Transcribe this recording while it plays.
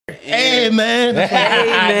Amen.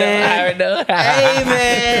 Amen.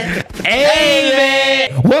 Amen.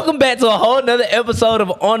 Amen. Welcome back to a whole nother episode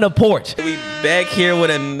of On the Porch. We back here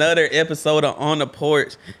with another episode of On the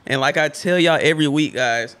Porch. And like I tell y'all every week,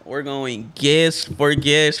 guys, we're going guest for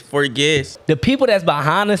guest for guest. The people that's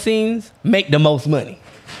behind the scenes make the most money.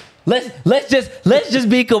 Let's just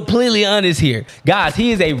be completely honest here. Guys,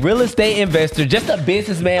 he is a real estate investor, just a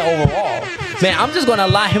businessman overall. Man, I'm just gonna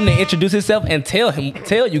allow him to introduce himself and tell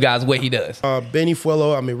you guys what he does. Benny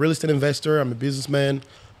Fuelo, I'm a real estate investor, I'm a businessman.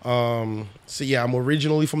 I'm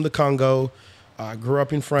originally from the Congo. I grew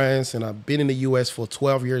up in France and I've been in the US for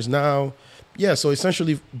 12 years now. Yeah, so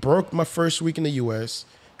essentially broke my first week in the US.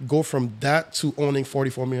 Go from that to owning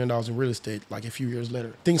 $44 million in real estate like a few years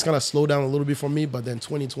later. Things kind of slowed down a little bit for me, but then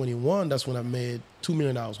 2021, that's when I made $2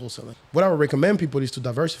 million wholesaling. What I would recommend people is to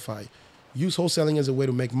diversify. Use wholesaling as a way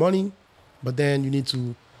to make money, but then you need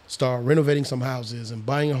to start renovating some houses and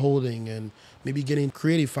buying and holding and maybe getting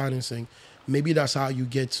creative financing. Maybe that's how you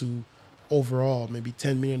get to overall maybe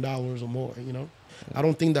 $10 million or more, you know? I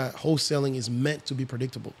don't think that wholesaling is meant to be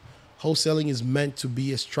predictable. Wholesaling is meant to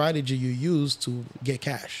be a strategy you use to get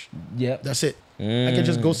cash. Yep. That's it. I can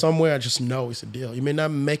just go somewhere, I just know it's a deal. It may not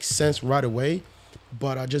make sense right away,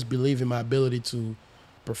 but I just believe in my ability to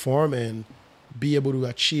perform and be able to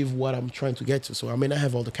achieve what I'm trying to get to. So I may not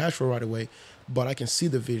have all the cash flow right away, but I can see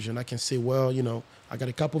the vision. I can say, well, you know, I got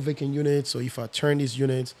a couple vacant units, so if I turn these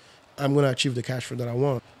units, I'm going to achieve the cash flow that I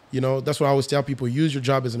want. You know, that's what I always tell people, use your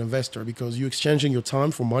job as an investor because you're exchanging your time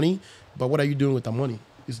for money, but what are you doing with the money?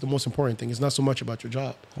 Is the most important thing. It's not so much about your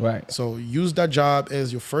job. Right. So use that job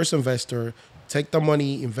as your first investor. Take the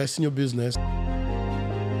money, invest in your business.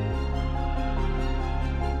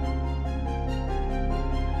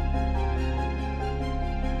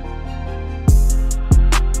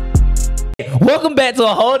 Welcome back to a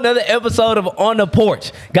whole nother episode of On the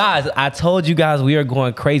Porch. Guys, I told you guys we are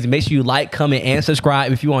going crazy. Make sure you like, comment, and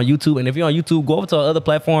subscribe if you're on YouTube. And if you're on YouTube, go over to our other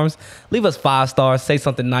platforms. Leave us 5 stars, say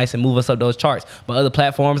something nice, and move us up those charts. By other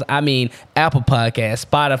platforms, I mean Apple Podcasts,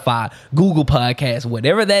 Spotify, Google Podcasts,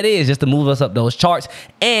 whatever that is, just to move us up those charts.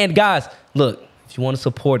 And guys, look, if you want to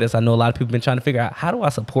support us, I know a lot of people have been trying to figure out, how do I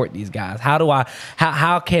support these guys?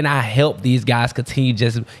 How can I help these guys continue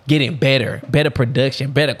just getting better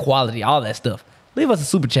production, better quality, all that stuff? Leave us a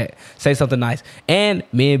super chat. Say something nice. And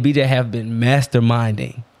me and BJ have been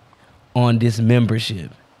masterminding on this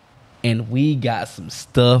membership. And we got some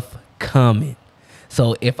stuff coming.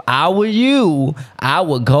 So if I were you, I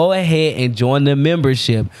would go ahead and join the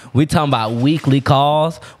membership. We talking about weekly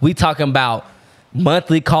calls. We talking about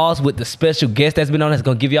monthly calls with the special guest that's been on that's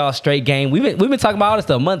gonna give y'all a straight game. We've been talking about all this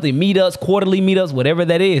stuff, monthly meetups, quarterly meetups, whatever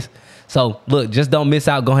that is. So look, just don't miss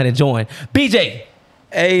out. Go ahead and join. BJ.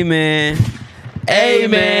 Amen.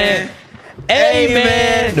 Amen.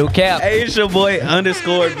 Amen. No cap. Hey, it's your boy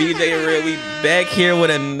 _BJ Real. We back here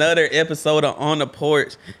with another episode of On the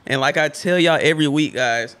Porch. And like I tell y'all every week,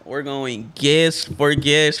 guys, we're going guest for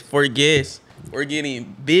guest for guest. We're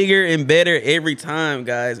getting bigger and better every time,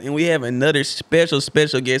 guys. And we have another special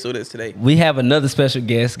guest with us today. We have another special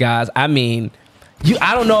guest, guys. I mean,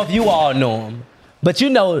 I don't know if you all know him, but you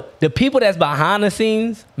know, the people that's behind the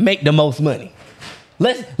scenes make the most money.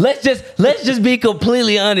 Let's just be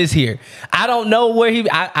completely honest here. I don't know where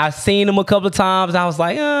I've seen him a couple of times. I was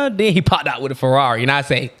like, then he popped out with a Ferrari. And I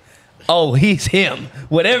say, oh, he's him.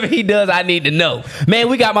 Whatever he does, I need to know. Man,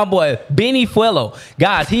 we got my boy, Benny Fuelo.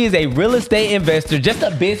 Guys, he is a real estate investor, just a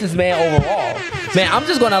businessman overall. Man, I'm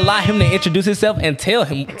just going to allow him to introduce himself and tell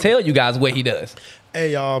you guys what he does.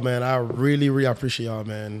 Hey, y'all, man, I really appreciate y'all,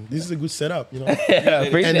 man. This is a good setup, you know? Yeah,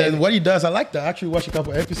 and then what he does, I like to actually watch a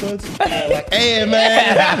couple episodes. Like, hey,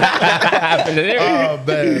 man. Oh,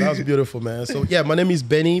 man, that was beautiful, man. So, yeah, my name is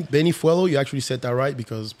Benny Fuelo. You actually said that right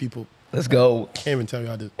because people... Let's go. Can't even tell you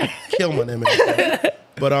how to kill my name.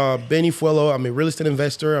 But Benny Fuelo, I'm a real estate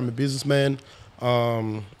investor. I'm a businessman.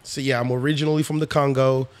 I'm originally from the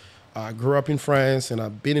Congo. I grew up in France, and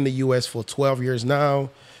I've been in the US for 12 years now.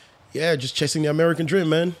 Yeah, just chasing the American dream,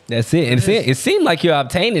 man. That's it. It seemed like you're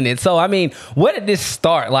obtaining it. So, I mean, where did this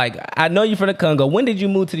start? Like, I know you're from the Congo. When did you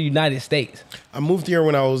move to the United States? I moved here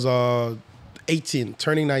when I was 18,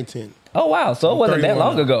 turning 19. Oh, wow. So it wasn't that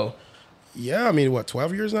long ago. Yeah, I mean, what,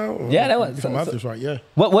 12 years now? Yeah, that was. If my math is right, yeah.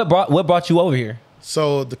 What brought you over here?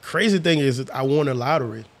 So the crazy thing is that I won a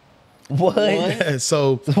lottery. What? Yeah,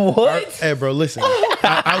 so what? Hey, bro, listen.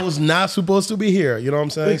 I was not supposed to be here. You know what I'm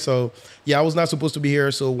saying? So yeah, I was not supposed to be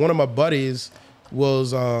here. So one of my buddies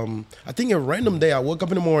was, I think a random day, I woke up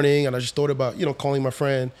in the morning and I just thought about, calling my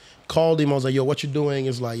friend. Called him. I was like, yo, what you doing?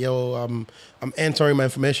 It's like, yo, I'm entering my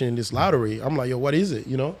information in this lottery. I'm like, yo, what is it?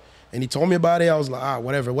 And he told me about it. I was like,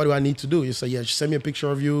 whatever. What do I need to do? He said, yeah, just send me a picture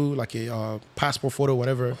of you, like a passport photo,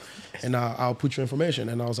 whatever, and I'll put your information.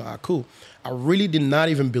 And I was like, cool. I really did not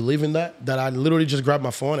even believe in that I literally just grabbed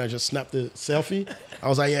my phone. I just snapped the selfie. I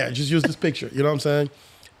was like, yeah, just use this picture. You know what I'm saying?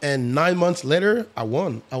 And 9 months later, I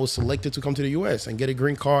won. I was selected to come to the U.S. and get a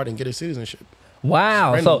green card and get a citizenship.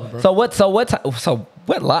 Wow. Random,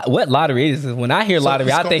 What lottery is this? When I hear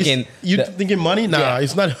lottery, I'm thinking thinking money? Nah,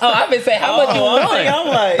 it's not. Oh, I've been saying how much you won.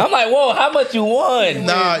 I'm like, whoa, how much you won?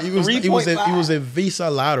 Nah, it was a visa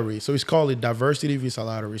lottery. So it's called a diversity visa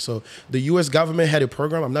lottery. So the U.S. government had a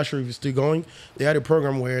program. I'm not sure if it's still going. They had a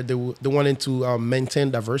program where they wanted to maintain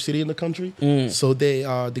diversity in the country. So they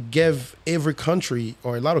gave every country,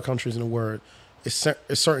 or a lot of countries in the world, a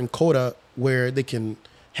certain quota where they can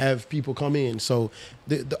have people come in. So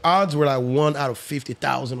the odds were like 1 out of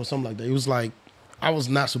 50,000 or something like that. It was like I was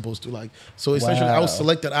not supposed to, like, so essentially I was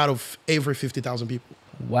selected out of every 50,000 people.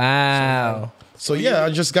 Wow. So yeah,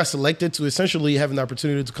 I just got selected to essentially have an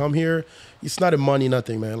opportunity to come here. It's not a money,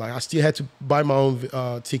 nothing, man. Like I still had to buy my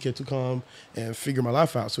own ticket to come and figure my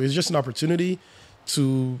life out. So it's just an opportunity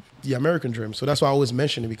to the American dream. So that's why I always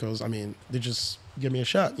mention it, because I mean, they just give me a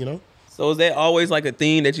shot, you know? So is that always like a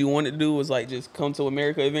thing that you wanted to do, was like just come to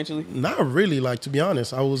America eventually? Not really. Like, to be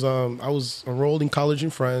honest, I was enrolled in college in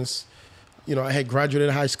France. You know, I had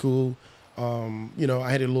graduated high school. You know,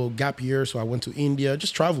 I had a little gap year, so I went to India,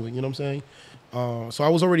 just traveling. You know what I'm saying? So I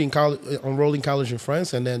was already in college, enrolled in college in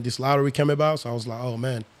France, and then this lottery came about. So I was like, oh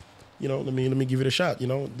man, you know, let me give it a shot. You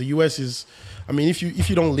know, the U.S. is, I mean, if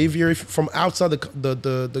you don't live here, if from outside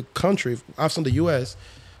the country, outside the U.S.,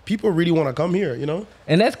 people really want to come here, you know?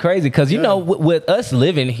 And that's crazy because, you know, with us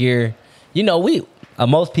living here, you know,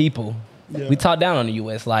 most people, we talk down on the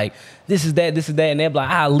U.S. like, this is that. And they're like,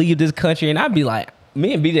 I'll leave this country. And I'd be like,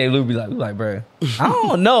 me and BJ Lou be like, bro, I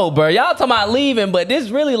don't know, bro. Y'all talking about leaving, but this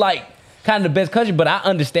really like kind of the best country. But I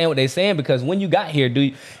understand what they're saying, because when you got here,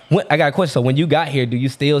 I got a question. So when you got here, do you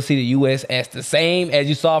still see the U.S. as the same as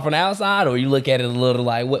you saw from the outside? Or you look at it a little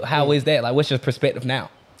like, how is that? Like, what's your perspective now?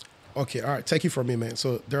 Okay, all right. Take it from me, man.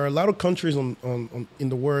 So there are a lot of countries in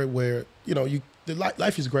the world where, you know,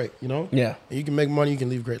 life is great, you know? Yeah. And you can make money, you can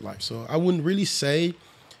live a great life. So I wouldn't really say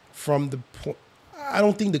from the point, I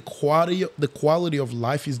don't think the quality of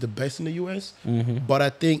life is the best in the U.S., but I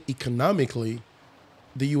think economically,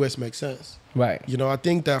 the U.S. makes sense. Right. You know, I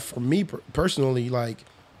think that for me personally, like,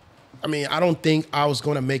 I mean, I don't think I was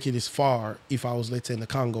going to make it as far if I was, let's say, in the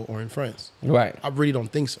Congo or in France. Right. I really don't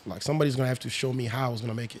think so. Like, somebody's going to have to show me how I was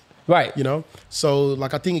going to make it. Right. You know? So,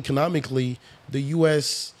 like, I think economically, the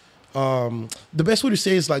U.S., the best way to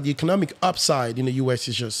say is, like, the economic upside in the U.S.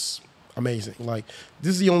 is just amazing. Like,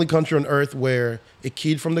 this is the only country on earth where a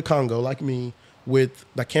kid from the Congo, like me,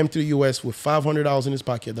 that came to the U.S. with $500 in his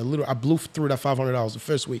pocket, I blew through that $500 the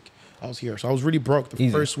first week I was here. So I was really broke the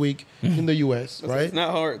first week in the U.S., right? It's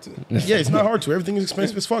not hard to. Yeah, it's not hard to. Everything is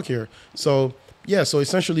expensive as fuck here. So, yeah, so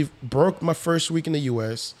essentially broke my first week in the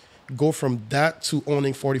U.S., go from that to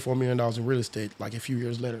owning $44 million in real estate like a few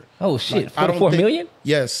years later. Oh, shit. Like, $44 million?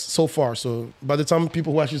 Yes, so far. So by the time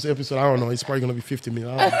people watch this episode, I don't know, it's probably going to be 50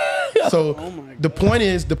 million. I don't know. So the point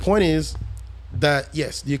is that,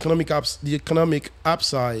 yes, the economic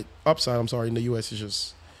upside, in the U.S. is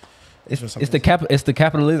just... It's the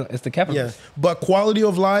capitalism. Yeah, but quality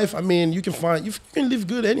of life, I mean, you can live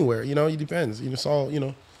good anywhere, you know, it depends. It's all, you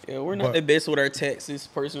know. Yeah, we're not the best with our taxes,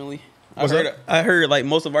 personally. I heard like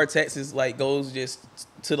most of our taxes like goes just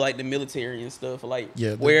to like the military and stuff. Like,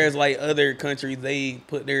 whereas like other countries, they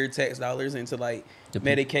put their tax dollars into like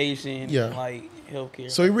medication, and, like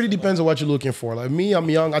healthcare. So it really depends on what you're looking for. Like me, I'm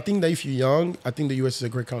young. I think that if you're young, I think the U.S. is a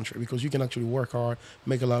great country because you can actually work hard,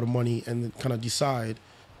 make a lot of money, and then kind of decide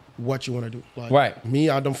what you want to do. Like, me,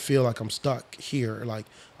 I don't feel like I'm stuck here. Like,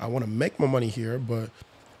 I want to make my money here, but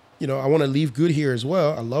you know, I want to leave good here as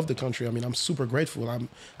well. I love the country. I mean, I'm super grateful.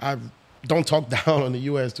 I don't talk down on the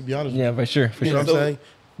U.S., to be honest. Yeah, for sure. You know what I'm saying?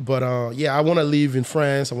 But yeah, I want to live in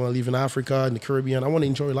France. I want to live in Africa, in the Caribbean. I want to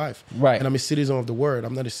enjoy life. Right. And I'm a citizen of the world.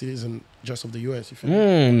 I'm not a citizen just of the U.S. You feel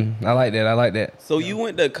me? I like that. So you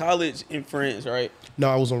went to college in France, right? No,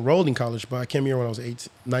 I was enrolled in college, but I came here when I was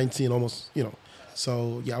 19, almost, you know.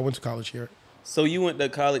 So yeah, I went to college here. So you went to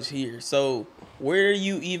college here. So where do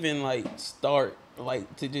you even like start?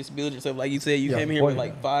 Like to just build yourself, like you said, you came here with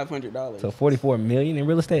like $500. So $44 million in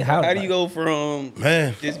real estate. How do you go from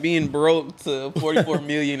just being broke to $44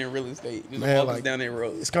 million in real estate? Just walk us down that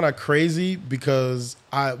road. It's kind of crazy because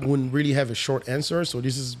I wouldn't really have a short answer. So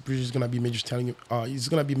this is just gonna be me just telling you. It's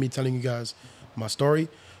gonna be me telling you guys my story.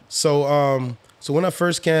 So so when I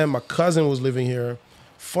first came, my cousin was living here.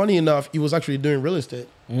 Funny enough, he was actually doing real estate.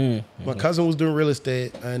 My cousin was doing real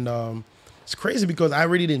estate, and it's crazy because I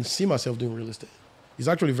really didn't see myself doing real estate. He's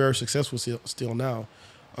actually very successful still now.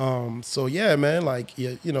 So yeah, man, like,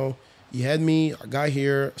 yeah, you know, he had me. I got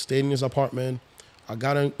here, stayed in his apartment. I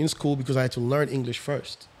got in school because I had to learn English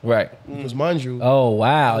first. Right. Because mind you, Oh,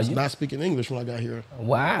 wow. I was not speaking English when I got here.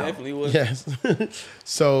 Wow. Definitely was. Yes.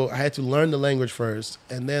 So I had to learn the language first.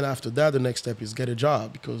 And then after that, the next step is get a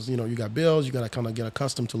job because, you know, you got bills. You got to kind of get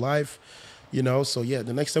accustomed to life, you know. So, yeah,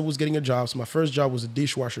 the next step was getting a job. So my first job was a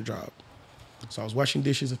dishwasher job. So I was washing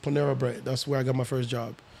dishes at Panera Bread. That's where I got my first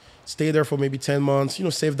job. Stayed there for maybe 10 months, you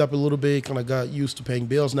know, saved up a little bit, kind of got used to paying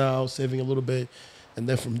bills now, saving a little bit. And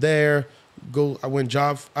then from there, I went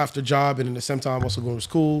job after job, and at the same time also going to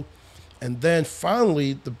school. And then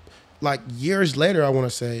finally, like years later, I want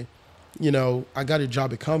to say, you know, I got a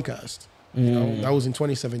job at Comcast. You know, that was in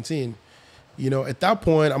 2017. You know, at that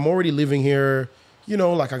point, I'm already living here. You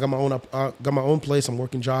know, like I got my own place. I'm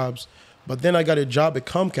working jobs. But then I got a job at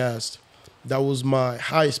Comcast. That was my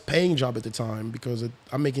highest paying job at the time because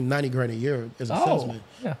I'm making 90 grand a year as a salesman.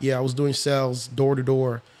 Yeah, I was doing sales door to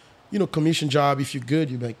door. You know, commission job. If you're good,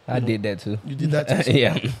 you make. I did that too. You did that too. So,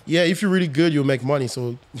 Yeah. Yeah, if you're really good, you'll make money.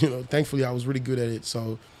 So, you know, thankfully I was really good at it.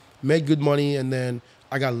 So, made good money, and then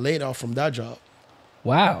I got laid off from that job.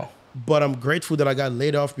 Wow. But I'm grateful that I got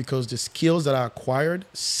laid off because the skills that I acquired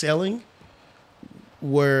selling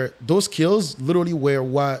those skills literally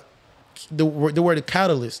were they were the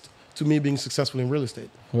catalyst to me being successful in real estate.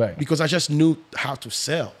 Right. Because I just knew how to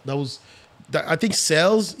sell. I think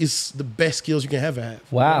sales is the best skills you can ever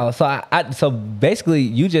have. Wow. So so basically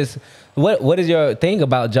you just what is your thing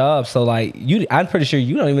about jobs? So like I'm pretty sure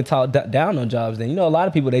you don't even talk down on jobs. Then you know a lot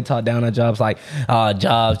of people they talk down on jobs like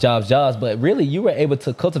jobs, but really you were able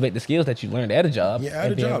to cultivate the skills that you learned at a job. Yeah,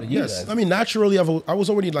 at a job. Yes. I mean, naturally, I was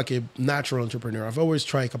already like a natural entrepreneur. I've always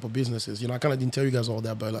tried a couple of businesses. You know, I kind of didn't tell you guys all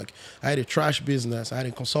that, but like I had a trash business, I had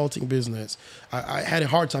a consulting business. I had a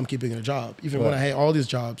hard time keeping a job. Even when I had all these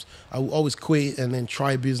jobs, I would always quit and then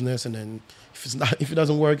try business, and then if it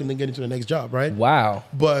doesn't work, and then get into the next job, right? Wow.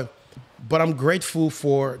 But I'm grateful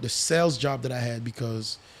for the sales job that I had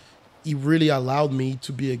because it really allowed me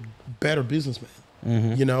to be a better businessman.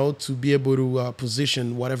 You know, to be able to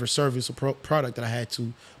position whatever service or product that I had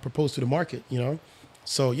to propose to the market, you know?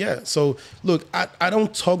 So, yeah. So, look, I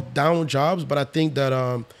don't talk down jobs, but I think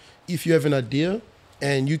that if you have an idea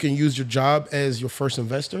and you can use your job as your first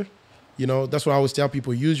investor, you know, that's what I always tell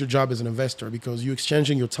people. Use your job as an investor because you're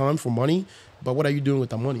exchanging your time for money, but what are you doing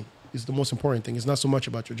with that money? Is the most important thing. It's not so much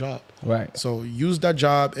about your job. Right. So use that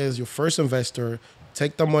job as your first investor.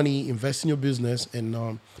 Take the money, invest in your business,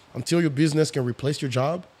 and until your business can replace your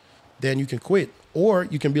job, then you can quit. Or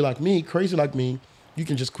you can be like me, crazy like me. You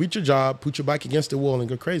can just quit your job, put your back against the wall, and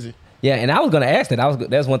go crazy. Yeah, and I was gonna ask that.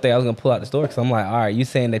 That's one thing I was gonna pull out the story because I'm like, all right, you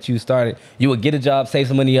saying that you would get a job, save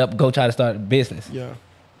some money up, go try to start a business. Yeah.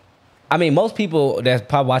 I mean, most people that's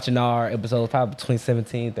probably watching our episodes probably between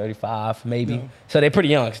 17, 35, maybe. Yeah. So they're pretty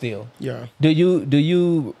young still. Yeah. Do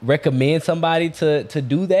you recommend somebody to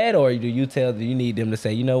do that, or do you need them to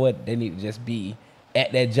say, you know what, they need to just be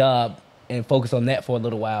at that job and focus on that for a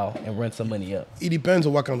little while and run some money up? It depends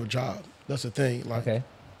on what kind of job. That's the thing. Like, Okay.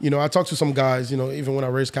 you know, I talked to some guys, you know, even when I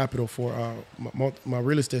raised capital for my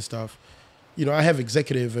real estate stuff, you know, I have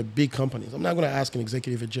executive at big companies. I'm not going to ask an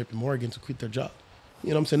executive at JP Morgan to quit their job. You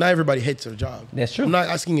know what I'm saying? Not everybody hates their job. That's true. I'm not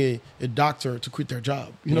asking a doctor to quit their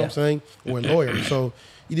job. You know what I'm saying? Or a lawyer. So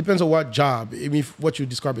it depends on what job. I mean, what you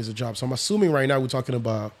describe as a job. So I'm assuming right now we're talking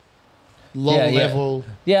about low level.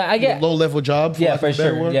 Yeah, I get low level job. Yeah, for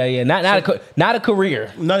sure. Yeah. Not a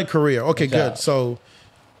career. Not a career. Okay, job. good. So,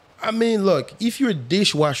 I mean, look, if you're a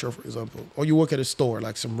dishwasher, for example, or you work at a store,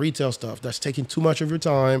 like some retail stuff that's taking too much of your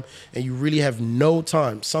time, and you really have no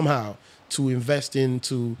time somehow to invest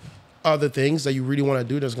into other things that you really want to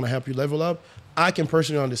do that's going to help you level up, I can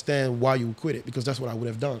personally understand why you would quit it because that's what I would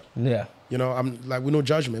have done. Yeah. You know, I'm like, with no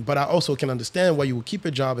judgment, but I also can understand why you would keep a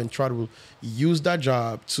job and try to use that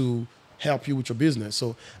job to help you with your business.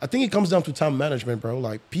 So I think it comes down to time management, bro.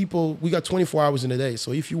 Like we got 24 hours in a day.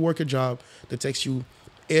 So if you work a job that takes you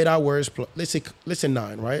 8 hours, let's say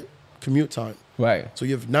 9, right? Commute time. Right. So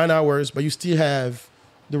you have 9 hours, but you still have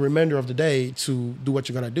the remainder of the day to do what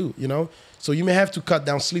you're going to do, you know? So you may have to cut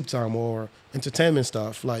down sleep time or entertainment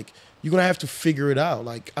stuff. Like, you're going to have to figure it out.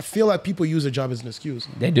 Like, I feel like people use a job as an excuse.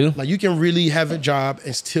 They do. Like, you can really have a job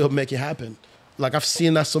and still make it happen. Like, I've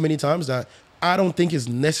seen that so many times that I don't think it's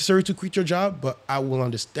necessary to quit your job, but I will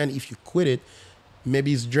understand if you quit it,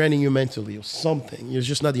 maybe it's draining you mentally or something. It's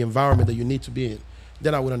just not the environment that you need to be in.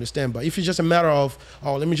 Then I would understand. But if it's just a matter of,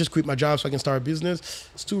 let me just quit my job so I can start a business,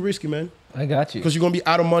 it's too risky, man. I got you. Because you're going to be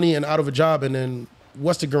out of money and out of a job, and then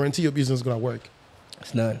what's the guarantee your business is gonna work?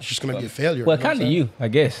 It's none. It's just gonna be a failure. Well, you know what kind I'm of saying? you, I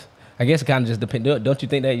guess. I guess it kind of just depends. Don't you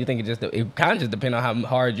think that? You think it kind of just depends on how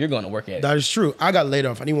hard you're going to work at it. That is true. I got laid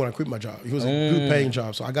off. I didn't want to quit my job. It was a good paying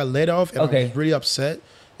job. So I got laid off and I was really upset.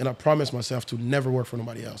 And I promised myself to never work for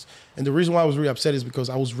nobody else. And the reason why I was really upset is because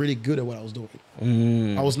I was really good at what I was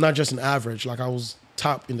doing. I was not just an average. Like I was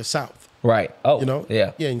top in the South. Right. Oh, You know?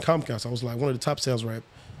 Yeah. Yeah, in Comcast. I was like one of the top sales rep.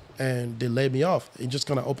 And they laid me off. It just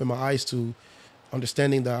kind of opened my eyes to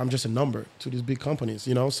understanding that I'm just a number to these big companies,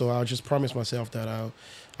 you know? So I just promised myself that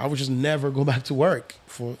I would just never go back to work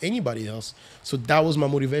for anybody else. So that was my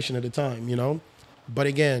motivation at the time, you know? But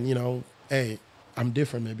again, you know, hey, I'm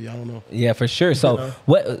different maybe, I don't know. Yeah, for sure. So know?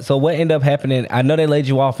 what ended up happening? I know they laid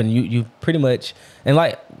you off and you pretty much, and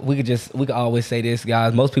like we could always say this,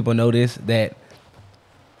 guys, most people know this, that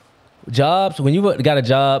jobs, when you got a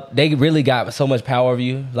job, they really got so much power over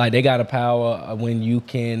you. Like they got a power when you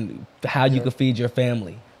can, how you can feed your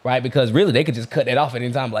family, right? Because really they could just cut that off at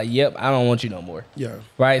any time. Like, yep, I don't want you no more. Yeah.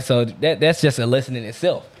 Right. So that's just a lesson in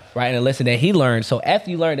itself, right? And a lesson that he learned. So after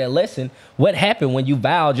you learned that lesson, what happened when you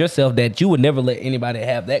vowed yourself that you would never let anybody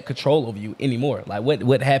have that control over you anymore? Like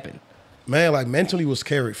what happened? Man, like mentally it was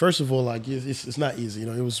scary. First of all, like it's not easy, you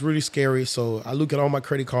know, it was really scary. So I look at all my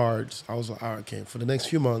credit cards. I was like, all right, okay, for the next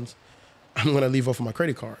few months, I'm going to leave off of my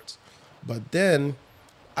credit cards. But then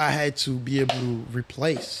I had to be able to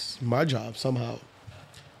replace my job somehow.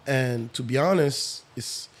 And to be honest,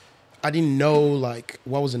 I didn't know like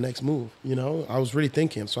what was the next move, you know? I was really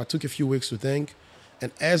thinking. So I took a few weeks to think.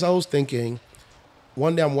 And as I was thinking,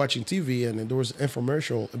 one day I'm watching TV and there was an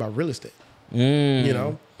infomercial about real estate, you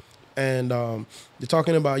know? And they're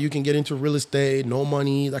talking about you can get into real estate, no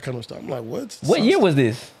money, that kind of stuff. I'm like, what? What year was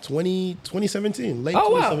this? 2017, late Oh,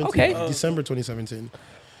 wow, 2017, okay. December 2017.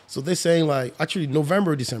 So they're saying like, actually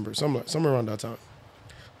November, December, somewhere around that time.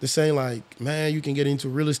 They're saying like, man, you can get into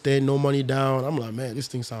real estate, no money down. I'm like, man, this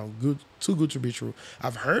thing sounds good, too good to be true.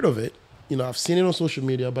 I've heard of it, you know, I've seen it on social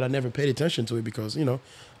media, but I never paid attention to it because, you know,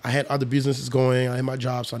 I had other businesses going, I had my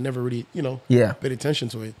job, so I never really, you know, paid attention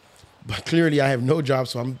to it. But clearly I have no job,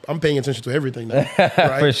 so I'm paying attention to everything now,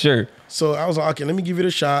 right? For sure. So I was like, okay, let me give it a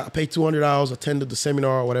shot. I paid $200, attended the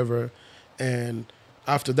seminar or whatever. And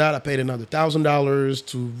after that, I paid another $1,000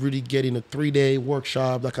 to really get in a 3-day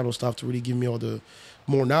workshop, that kind of stuff, to really give me all the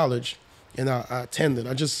more knowledge. And I attended.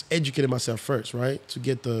 I just educated myself first, right? To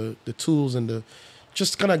get the tools and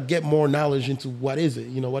just kind of get more knowledge into what is it,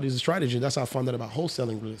 you know, what is the strategy. That's how I found out about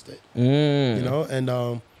wholesaling real estate, you know?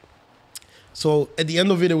 And so at the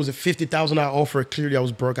end of it was a $50,000 offer. Clearly I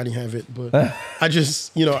was broke. I didn't have it, but I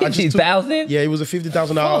just, you know, $50,000? Yeah, it was a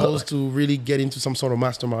 $50,000 to really get into some sort of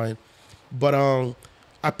mastermind. But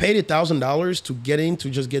I paid $1,000 to get in, to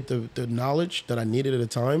just get the knowledge that I needed at the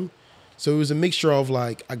time. So it was a mixture of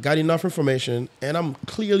like, I got enough information and I'm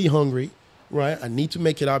clearly hungry, right? I need to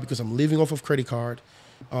make it out because I'm living off of credit card.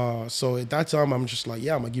 So at that time, I'm just like,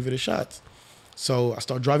 yeah, I'm gonna give it a shot. So I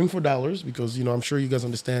start driving for dollars because, you know, I'm sure you guys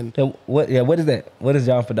understand. So what is that? What is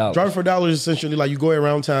driving for dollars? Driving for dollars is essentially like you go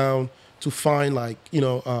around town to find like, you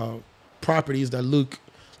know, properties that look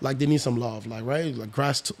like they need some love, like, right? Like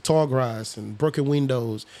tall grass and broken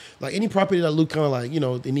windows, like any property that look kind of like, you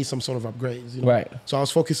know, they need some sort of upgrades. You know? Right. So I was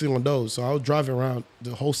focusing on those. So I was driving around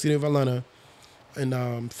the whole city of Atlanta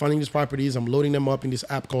and finding these properties. I'm loading them up in this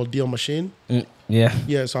app called Deal Machine. Yeah.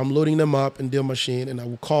 Yeah, so I'm loading them up in Deal Machine, and I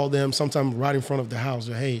will call them sometime right in front of the house.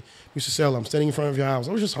 Hey, Mr. Seller, I'm standing in front of your house.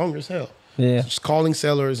 I was just hungry as hell. Yeah. Just calling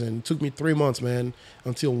sellers, and it took me 3 months, man,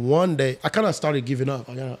 until one day I kind of started giving up.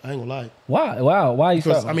 I ain't gonna lie. Why? Wow. Why you?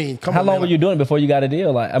 Because, I mean, come how on, long man, were you doing it before you got a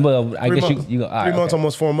deal? Like, I guess months. you go. All right, 3 months, okay.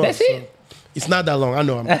 almost 4 months. That's it? So it's not that long. I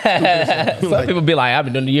know. I'm Some people be like, I've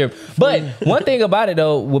been doing the year. But one thing about it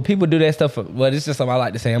though, when people do that stuff, well, it's just something I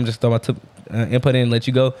like to say. I'm just throwing my input in and let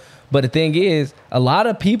you go. But the thing is, a lot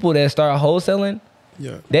of people that start wholesaling,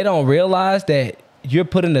 they don't realize that you're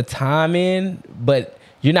putting the time in, but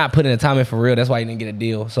you're not putting the time in for real. That's why you didn't get a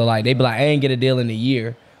deal. So like they be like, I ain't get a deal in a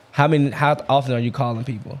year. How often are you calling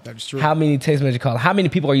people? That's true. How many text messages you calling? How many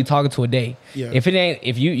people are you talking to a day? Yeah.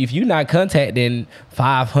 If you not contacting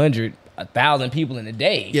 500, 1,000 people in a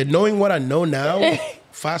day. Yeah, knowing what I know now,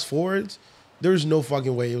 fast forwards, there's no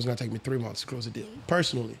fucking way it was gonna take me 3 months to close a deal.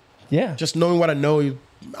 Personally. Yeah. Just knowing what I know,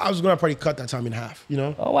 I was gonna probably cut that time in half, you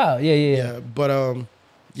know? Oh wow. Yeah. But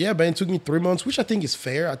yeah, man, it took me 3 months, which I think is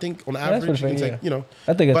fair. I think on average you can take, you know.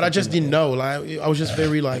 But I just didn't know. Like I was just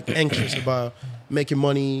very like anxious about making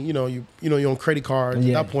money. You know, you're on credit cards.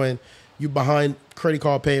 At that point, you behind credit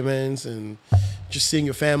card payments and just seeing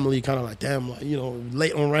your family kind of like, damn, like, you know,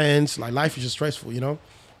 late on rents. Like life is just stressful, you know.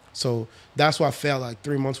 So that's why I felt like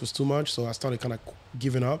 3 months was too much. So I started kind of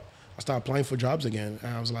giving up. started applying for jobs again.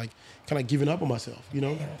 And I was like, kind of giving up on myself, you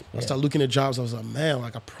know? Yeah. I started looking at jobs. I was like, man,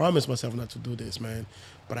 like I promised myself not to do this, man.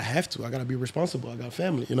 But I have to. I got to be responsible. I got a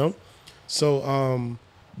family, you know? So,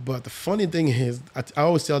 but the funny thing is, I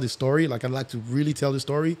always tell this story. Like I like to really tell this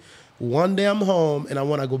story. One day I'm home and I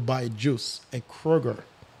want to go buy juice at Kroger.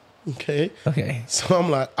 Okay. So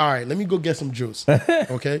I'm like, all right, let me go get some juice.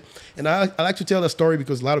 Okay. And I like to tell that story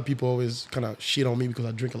because a lot of people always kind of shit on me because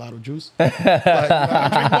I drink a lot of juice. Like,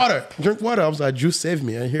 I drink water. I was like, juice saved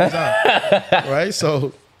me. And here's how. Right.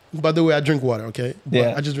 So, by the way, I drink water. Okay.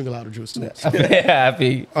 But I just drink a lot of juice too. So,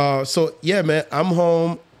 Happy. So yeah, man, I'm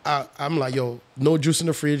home. I'm like, yo, no juice in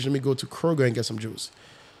the fridge. Let me go to Kroger and get some juice.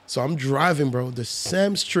 So I'm driving, bro, the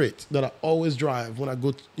same street that I always drive when I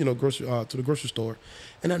go, to the grocery store.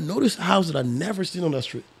 And I noticed a house that I never seen on that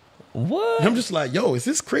street. What? And I'm just like, yo, is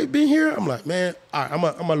this crate been here? I'm like, man, all right, I'm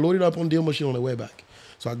gonna load it up on deal machine on the way back.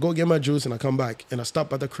 So I go get my juice and I come back and I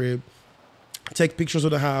stop at the crib, take pictures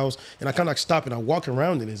of the house, and I kind of like stop and I walk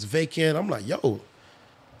around it. It's vacant. I'm like, yo,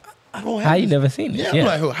 I don't have How this. you never seen it? Yeah, I'm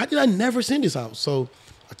like, oh, how did I never seen this house? So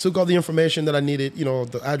I took all the information that I needed,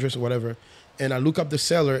 the address or whatever, and I look up the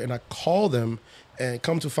seller and I call them, and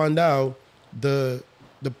come to find out the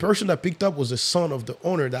person that picked up was the son of the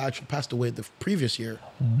owner that actually passed away the previous year.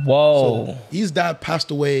 Whoa. So his dad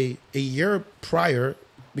passed away a year prior,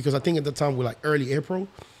 because I think at the time we're like early April.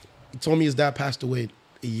 He told me his dad passed away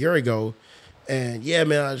a year ago. And yeah,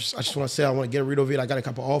 man, I just want to say I want to get rid of it. I got a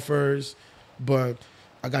couple offers, but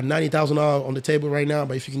I got $90,000 on the table right now.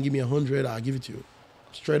 But if you can give me $100, I'll give it to you.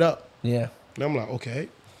 Straight up. Yeah. And I'm like, okay.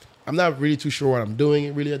 I'm not really too sure what I'm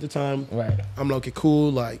doing really at the time. Right. I'm like, okay,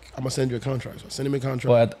 cool. Like, I'm going to send you a contract. So I send him a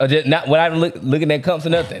contract. Or just not without looking at comps or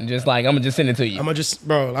nothing. Just like, I'm going to just send it to you. I'm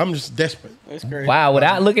just desperate. That's great. Wow.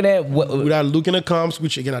 Without looking at Without looking at comps,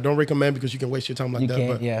 which again, I don't recommend because you can waste your time like you that.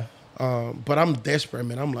 can't, But, yeah. But I'm desperate,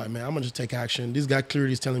 man. I'm like, man, I'm going to just take action. This guy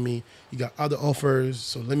clearly is telling me you got other offers,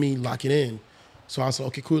 so let me lock it in. So I said,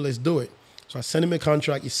 okay, cool, let's do it. So I sent him a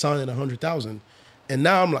contract. He signed at $100,000. And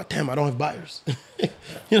now I'm like, damn, I don't have buyers. I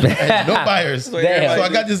have no buyers. So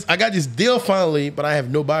I got this deal finally, but I have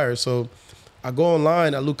no buyers. So I go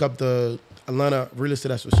online, I look up the Atlanta Real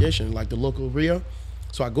Estate Association, like the local RIA.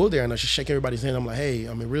 So I go there and I just shake everybody's hand. I'm like, hey,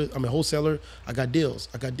 I'm a wholesaler. I got deals.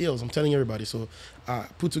 I'm telling everybody. So I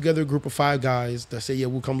put together a group of 5 guys that say, yeah,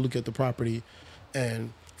 we'll come look at the property.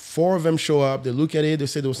 And 4 of them show up. They look at it. They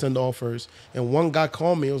say they'll send offers. And one guy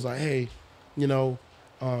called me. It was like, hey,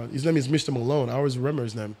 his name is Mr. Malone. I always remember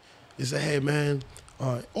his name. He said, hey, man,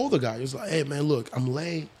 older guy. He was like, hey, man, look, I'm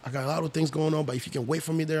late. I got a lot of things going on, but if you can wait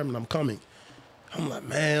for me there, I'm coming. I'm like,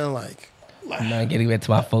 man, I'm not getting back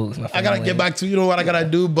to my folks. I got to get back to, what I got to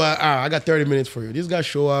do, but I got 30 minutes for you. This guy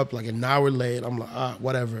show up like an hour late. I'm like,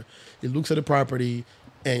 whatever. He looks at the property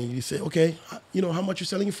and he said, okay, how much you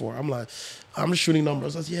selling it for? I'm like, I'm just shooting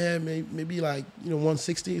numbers. I said, yeah, maybe like,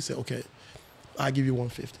 160. He said, okay, I'll give you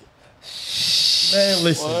 150. Man,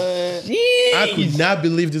 listen, I could not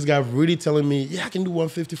believe this guy really telling me, yeah, I can do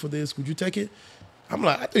 150 for this. Could you take it? I'm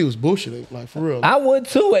like, I think he was bullshitting, like for real. I would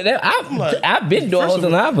too. I've been doing all the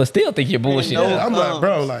time, but still think you're bullshitting. No, I'm like,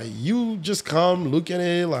 bro, like you just come look at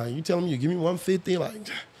it, like you telling me you give me 150,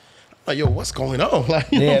 like yo, what's going on?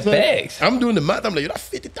 Like, you know what I'm saying? I'm doing the math. I'm like, yo, that's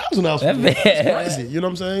 $50,000. That's crazy. You know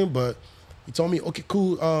what I'm saying? But he told me, okay,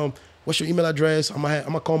 cool. What's your email address? I'm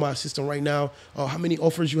gonna call my assistant right now. How many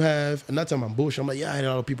offers you have? And that time I'm bullshit. I'm like, yeah, I had a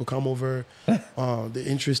lot of people come over. They're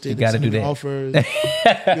interested. You gotta do that. Offers.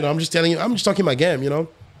 I'm just telling you. I'm just talking my game.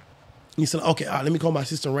 He said, okay, let me call my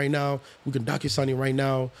assistant right now. We can docu-sign it right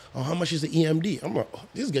now. How much is the EMD? I'm like,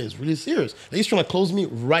 this guy is really serious. Like, he's trying to close me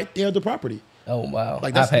right there at the property. Oh wow!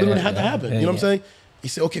 Like that's literally had to happen. You know what I'm saying? He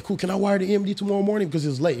said, okay, cool. Can I wire the EMD tomorrow morning? Because it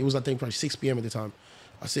was late. It was, I think, probably 6 p.m. at the time.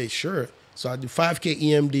 I said, sure. So I do 5K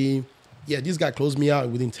EMD. Yeah, this guy closed me out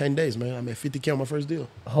within 10 days, man. I made 50K on my first deal.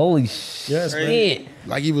 Holy shit. Yes, man.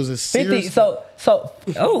 Like he was a serious...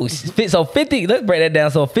 50, so 50, let's break that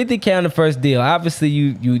down. So 50K on the first deal. Obviously,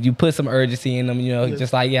 you put some urgency in them, yes.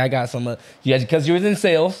 Just like, yeah, I got some, because you was in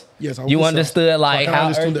sales. Yes, I was you in understood sales. like so I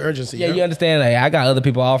understood the urgency. Yeah, you understand, like, I got other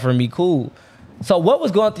people offering me, cool. So what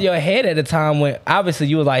was going through your head at the time when, obviously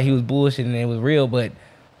you was like, he was bullshitting and it was real, but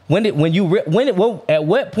at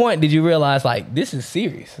what point did you realize like this is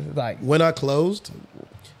serious? Like when I closed,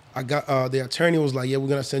 I got the attorney was like, yeah, we're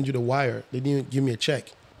gonna send you the wire. They didn't give me a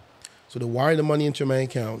check, so they wired the money into my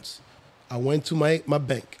accounts. I went to my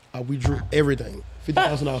bank. I withdrew everything,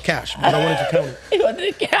 $50,000 cash, because I wanted to count it. You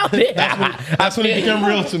wanted to count it. That's when it became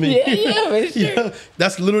real to me. Yeah, sure. Yeah,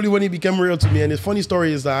 that's literally when it became real to me. And the funny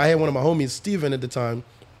story is that I had one of my homies, Steven, at the time.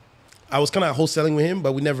 I was kind of wholesaling with him,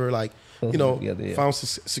 but we never found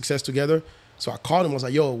success together. So I called him. I was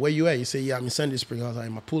like, yo, where you at? He said, yeah, I'm in Sandy Spring. I was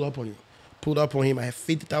like, I pulled up on you. Pulled up on him. I had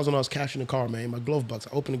 $50,000 cash in the car, man. In my glove box.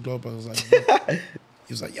 I opened the glove box. I was like, bro.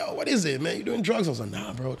 He was like, yo, what is it, man? You doing drugs? I was like,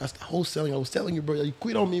 nah, bro. That's the wholesaling. I was telling you, bro. You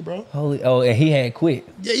quit on me, bro. And he had quit.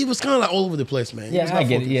 Yeah, he was kind of like all over the place, man. He Yeah, was I not get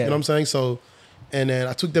it, focused, yeah. You know what I'm saying? So, and then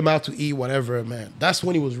I took them out to eat, whatever, man. That's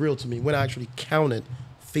when he was real to me. When I actually counted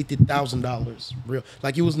 $50,000 real.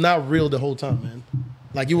 Like, it was not real the whole time, man.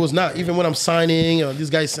 Like, it was not. Even when I'm signing, this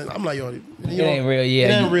guy said, I'm like, yo, It ain't real, yeah.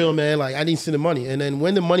 It ain't real, man. Like, I didn't see the money. And then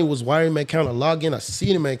when the money was wiring in my account, I log in, I see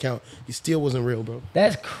it in my account. It still wasn't real, bro.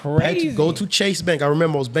 That's I had crazy. to go to Chase Bank. I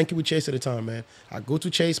remember I was banking with Chase at the time, man. I go to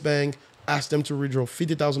Chase Bank, asked them to withdraw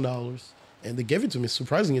 $50,000, and they gave it to me.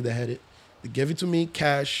 Surprisingly, they had it. They gave it to me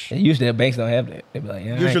cash. And usually the banks don't have that. They be like,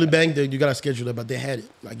 yeah. Usually bank, you gotta schedule it, but they had it.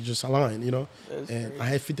 Like, you just aligned, you know? That's And crazy. I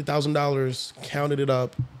had $50,000, counted it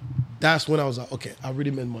up. That's when I was like, okay, I really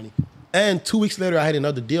made money. And 2 weeks later, I had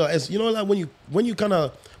another deal. As you know, like when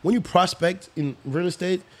you prospect in real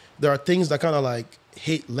estate, there are things that kind of like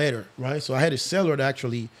hit later, right? So I had a seller that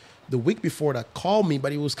actually the week before that called me,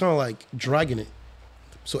 but he was kind of like dragging it.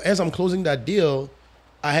 So as I'm closing that deal,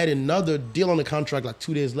 I had another deal on the contract like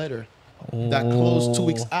 2 days later that closed 2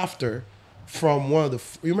 weeks after from one of the.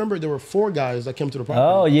 You remember there were 4 guys that came to the property.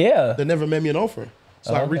 Oh, yeah. They never made me an offer.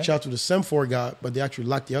 So I Okay. reached out to the same 4 guy, but they actually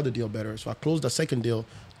liked the other deal better. So I closed the second deal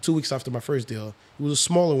 2 weeks after my first deal. It was a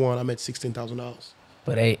smaller one. I made $16,000.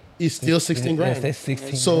 But hey, It's still 16 grand. That's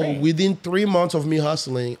 16 So grand. within 3 months of me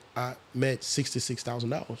hustling, I made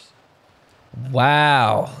 $66,000.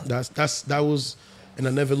 Wow. That was, and I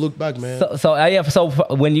never looked back, man. So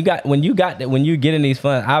when you get in these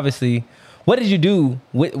funds, obviously, what did you do?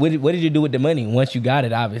 What did you do with the money once you got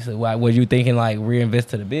it? Obviously, why was you thinking like reinvest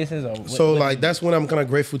to the business or? That's when I'm kind of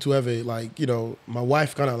grateful to have it. Like, you know, my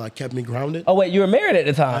wife kind of like kept me grounded. Oh wait, you were married at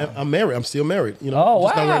the time. I'm married. I'm still married. You know, Oh,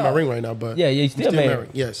 just not wearing my wow. ring right now, but Yeah, you're I'm still married.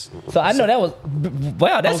 Yes. So I know that was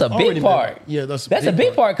wow. That's I a was already big part. married. Yeah, that's a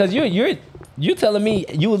big part because you're telling me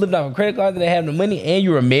you were living off a credit card and they have the money and you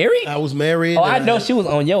were married. I was married. Oh, I and know she was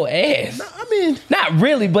on your ass. I mean, Not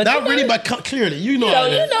really, but not really, but clearly, you know,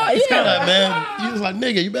 it's yeah. kind of, man. You was like,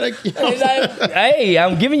 nigga, you better, you know, It's like, hey,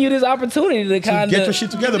 I'm giving you this opportunity to kind of get your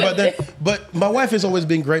shit together. But my wife has always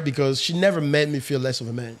been great because she never made me feel less of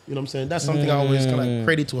a man. You know what I'm saying? That's something I always kind of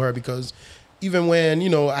credit to her because even when, you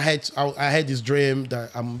know, I had this dream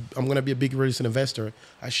that I'm gonna be a big real estate investor,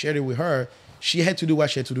 I shared it with her. She had to do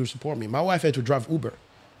what she had to do to support me. My wife had to drive Uber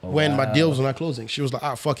when my deals were not closing. She was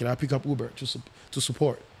like, fuck it, I'll pick up Uber to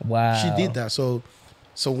support. Wow. She did that. So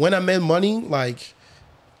when I made money, like,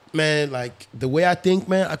 man, like the way I think,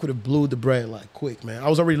 man, I could have blew the bread like quick, man. I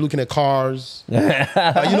was already looking at cars. You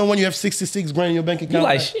know when you have 66 grand in your bank account? You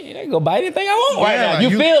like shit, I can go buy anything I want right now. like,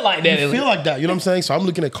 You feel like that. You feel like that. You know what I'm saying? So I'm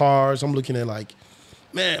looking at cars. I'm looking at like,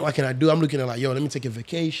 man, what can I do? I'm looking at like, yo, let me take a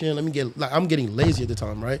vacation. Let me get like, I'm getting lazy at the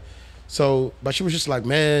time, right? So, but she was just like,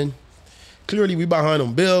 man, clearly we behind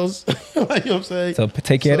on bills. Like, you know what I'm saying? So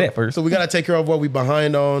take care of that first. So we gotta take care of what we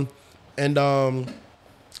behind on, and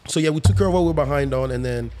so yeah, we took care of what we're behind on, and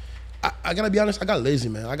then I gotta be honest, I got lazy,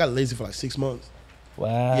 man. I got lazy for like 6 months.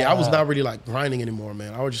 Wow. Yeah, I was not really like grinding anymore,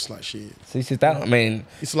 man. I was just like, shit. 60,000. I mean,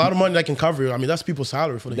 It's a lot of money that can cover you. I mean, that's people's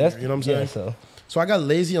salary for the year. You know what I'm saying? Yeah, So I got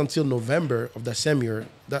lazy until November of that same year.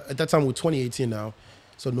 At that time, we're 2018 now.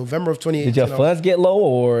 So November of 2018. did your funds get low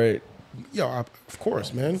or? Of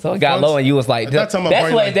course, man. So it got low and you was like, At that time, I'm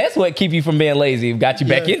probably like- that's what keep you from being lazy. Got you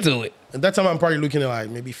back Yeah. into it. At that time, I'm probably looking at like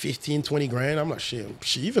maybe 15, 20 grand. I'm like, shit,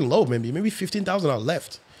 even low, maybe 15,000 I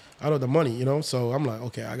left out of the money, you know? So I'm like,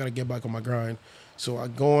 okay, I got to get back on my grind. So I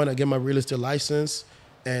go in, I get my real estate license.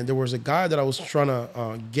 And there was a guy that I was trying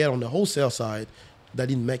to get on the wholesale side that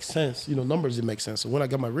didn't make sense. You know, numbers didn't make sense. So when I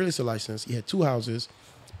got my real estate license, he had 2 houses.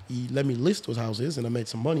 He let me list those houses and I made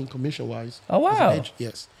some money commission-wise. Oh, as an wow. agent.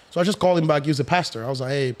 Yes. So I just called him back. He was a pastor. I was like,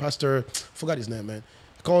 hey, pastor, forgot his name, man.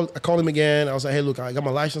 I called him again. I was like, hey, look, I got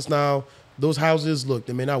my license now. Those houses, look,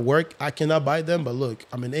 they may not work. I cannot buy them, but look,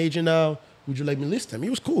 I'm an agent now. Would you let me list them? He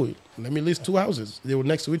was cool. Let me list 2 houses. They were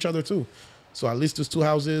next to each other too. So I listed those 2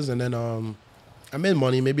 houses and then I made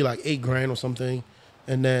money, maybe like 8 grand or something.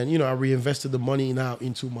 And then, you know, I reinvested the money now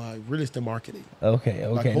into my real estate marketing. Okay.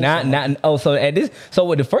 wholesale So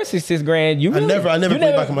with the first 6 grand, you I never put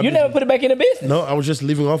it back in my You never business. put it back in the business. No, I was just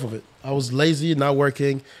living off of it. I was lazy, not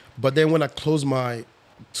working. But then when I closed my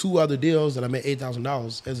 2 other deals and I made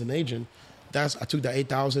 $8,000 as an agent, I took that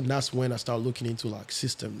 8,000. That's when I started looking into like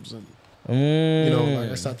systems and you know,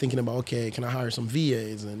 like I started thinking about, okay, can I hire some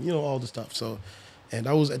VAs and you know all the stuff. So, and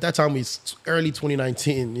I was at that time it's early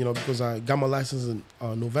 2019, you know, because I got my license in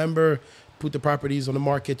November, put the properties on the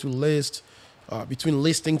market to list. between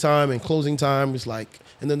listing time and closing time is like,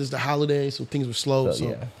 and then there's the holiday, so things were slow.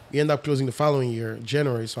 So we end up closing the following year,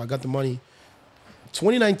 January. So I got the money.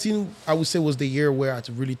 2019, I would say, was the year where I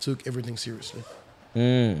really took everything seriously.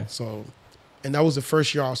 So, and that was the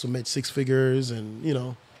first year I also made 6 figures, and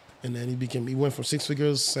and then he went from 6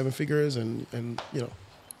 figures, 7 figures, and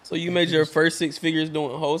So you made your first 6 figures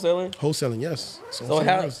doing wholesaling? Wholesaling, yes. So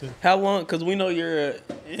how long? Because we know you're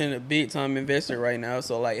in a big time investor right now.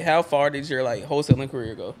 So like, how far did your like wholesaling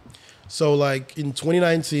career go? So like in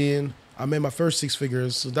 2019, I made my first 6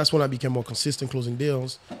 figures. So that's when I became more consistent closing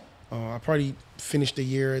deals. I probably finished the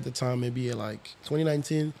year at the time, maybe at like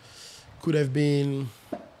 2019. Could have been,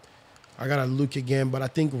 I gotta look again, but I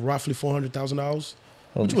think roughly $400,000,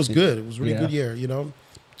 which was good. It was a really good year,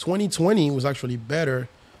 2020 was actually better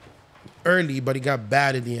early, but it got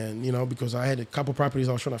bad at the end, because I had a couple properties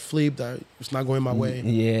I was trying to flip that was not going my way.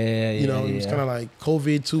 It was kind of like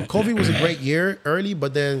COVID too. COVID was a great year early,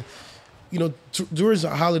 but then, during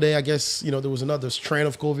the holiday, I guess, there was another strand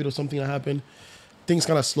of COVID or something that happened. Things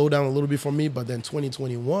kind of slowed down a little bit for me, but then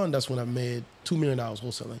 2021, that's when I made $2 million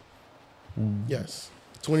wholesaling. Yes,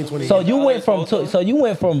 2020. So you went from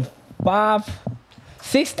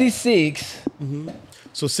 566.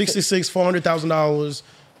 So 66, $400,000.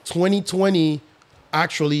 2020,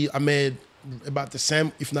 actually, I made about the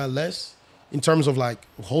same, if not less, in terms of like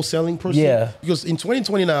wholesaling per se. Yeah. Because in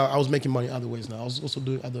 2020 now, I was making money other ways now. I was also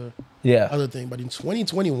doing other things. But in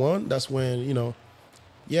 2021, that's when,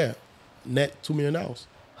 net $2 million.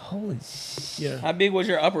 Holy shit. Yeah. How big was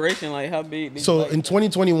your operation? Like, how big? So in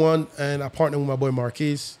 2021, and I partnered with my boy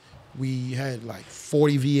Marquise, we had like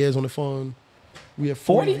 40 VAs on the phone. We had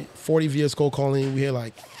 40 VAs cold calling. We had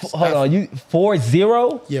like... Hold on, you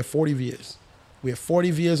 40? Yeah, 40 VAs. We had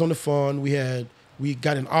 40 VAs on the phone. We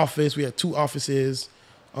got an office. We had 2 offices.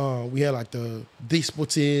 We had like the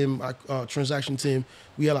dispo team, transaction team.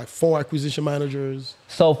 We had like 4 acquisition managers.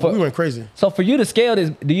 So we went crazy. So for you to scale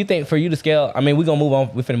this, do you think for you to scale? I mean, we're gonna move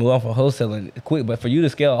on. We're finna move on from wholesaling quick, but for you to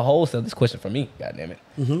scale a wholesale, this question for me, goddamn it.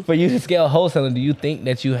 For you to scale wholesaling, do you think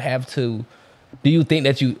that you have to? Do you think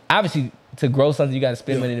that you obviously to grow something you got to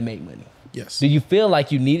spend money to make money? Yes. Do you feel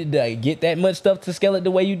like you needed to get that much stuff to scale it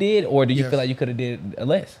the way you did, or do you feel like you could have did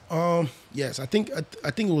less? Yes, I think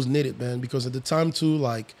it was needed, man, because at the time too,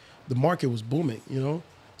 like the market was booming,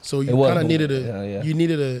 So you kind of needed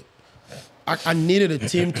I needed a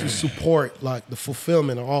team to support like the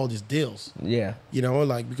fulfillment of all these deals. Yeah.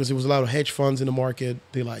 Like because there was a lot of hedge funds in the market.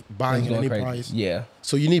 They like buying at any price. Yeah.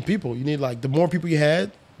 So you need people. You need like the more people you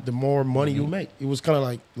had, the more money you make. It was kind of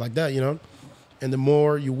like that, And the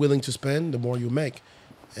more you're willing to spend, the more you make.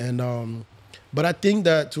 And but I think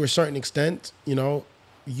that to a certain extent,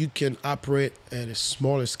 you can operate at a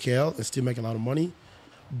smaller scale and still make a lot of money.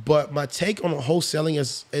 But my take on wholesaling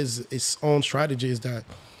as its own strategy is that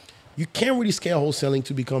you can't really scale wholesaling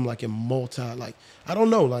to become like a I don't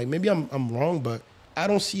know, like maybe I'm wrong, but I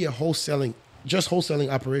don't see a wholesaling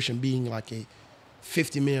operation being like a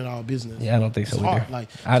 $50 million business. Yeah, I don't think so either. Like,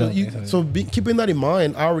 I don't think so. So keeping that in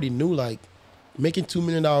mind, I already knew like making $2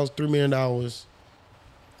 million, $3 million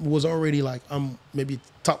was already like I'm maybe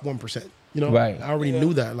top 1%. Right. I already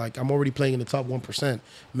knew that. Like I'm already playing in the top 1%,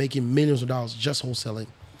 making millions of dollars just wholesaling.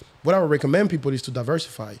 What I would recommend people is to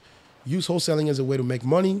diversify. Use wholesaling as a way to make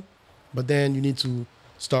money, but then you need to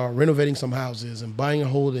start renovating some houses and buying a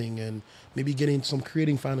holding and maybe getting some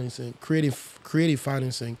creative financing.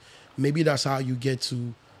 Maybe that's how you get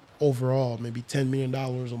to overall maybe $10 million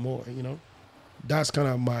or more, That's kind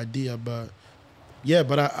of my idea, but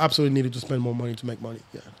I absolutely needed to spend more money to make money.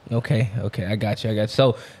 Yeah. Okay, I got you.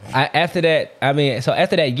 So after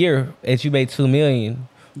that year that you made $2 million,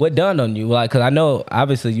 what dawned on you? Like, cause I know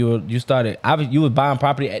obviously you were buying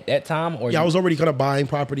property at that time, or I was already kind of buying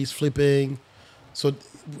properties, flipping. So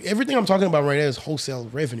everything I'm talking about right now is wholesale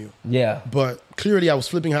revenue. Yeah. But clearly I was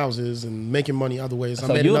flipping houses and making money other ways. So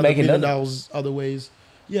I made you were another making $1 million other ways.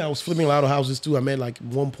 Yeah, I was flipping a lot of houses too. I made like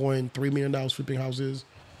 $1.3 million flipping houses.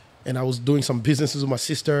 And I was doing some businesses with my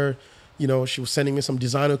sister. She was sending me some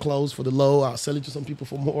designer clothes for the low. I'll sell it to some people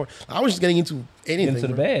for more. I was just getting into anything. Into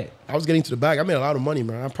the bag. I was getting to the bag. I made a lot of money,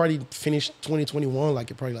 man. I probably finished 2021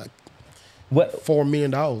 like what $4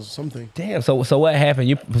 million, something. Damn. So what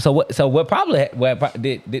happened?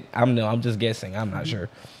 I'm just guessing. I'm not sure.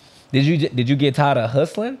 Did you get tired of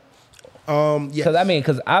hustling? Yes.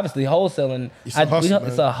 Because obviously wholesaling,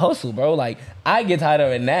 it's a hustle, bro. Like I get tired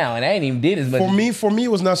of it now, and I ain't even did as much. For me,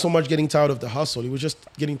 it was not so much getting tired of the hustle. It was just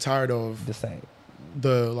getting tired of the same.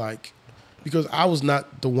 Because I was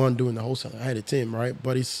not the one doing the wholesaling. I had a team, right?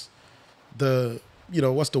 But it's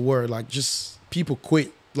what's the word? Like just people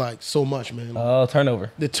quit like so much, man. Oh,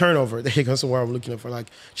 turnover. The turnover, that's where I'm looking for. Like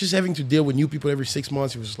just having to deal with new people every 6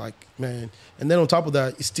 months, it was like, man. And then on top of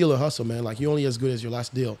that, it's still a hustle, man. Like you're only as good as your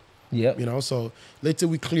last deal. Yep. You know, so let's say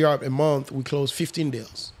we clear up a month, we close 15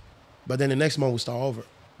 deals. But then the next month we start over.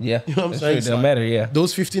 Yeah. You know what I'm That's saying? true. It It's don't like, matter. Yeah.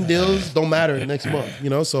 those 15 deals don't matter the next month, you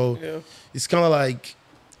know? So it's kind of like,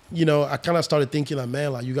 you know, I kind of started thinking like,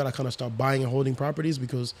 man, like you got to kind of start buying and holding properties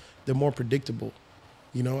because they're more predictable.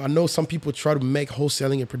 You know, I know some people try to make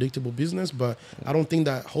wholesaling a predictable business, but I don't think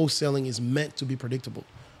that wholesaling is meant to be predictable.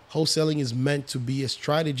 Wholesaling is meant to be a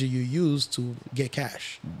strategy you use to get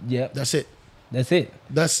cash. Yep. That's it. That's it.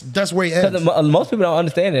 That's where it ends. Because most people don't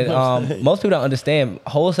understand it. Most people don't understand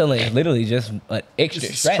wholesaling is literally just an extra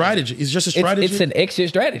It's strategy. It's just a strategy. It's an exit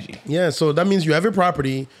strategy. Yeah, so that means you have a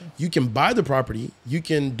property, you can buy the property, you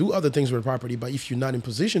can do other things with the property, but if you're not in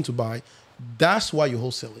position to buy, that's why you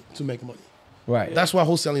wholesale it, to make money. Right. That's what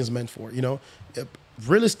wholesaling is meant for, you know?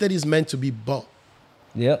 Real estate is meant to be bought,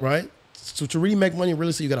 Yep. right? So to really make money in real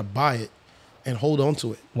estate, you got to buy it and hold on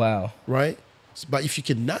to it, Wow. right? But if you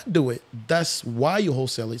cannot do it, that's why you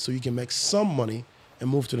wholesale it, so you can make some money and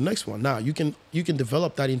move to the next one. Now, you can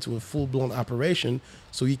develop that into a full-blown operation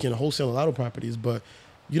so you can wholesale a lot of properties, but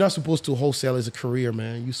you're not supposed to wholesale as a career,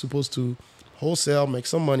 man. You're supposed to wholesale, make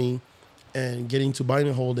some money, and get into buying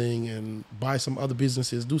and holding and buy some other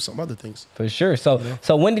businesses, do some other things. For sure. So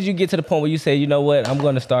so when did you get to the point where you say, you know what, I'm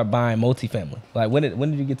going to start buying multifamily? Like when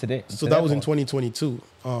did you get to that? So that was in 2022.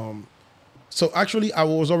 So actually, I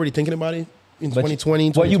was already thinking about it in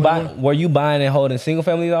 2020. Were you buying and holding single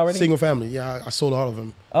families already? Single family, yeah. I sold all of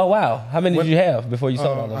them. Oh wow. How many did you have before you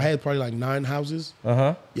sold all of them? I had probably like 9 houses.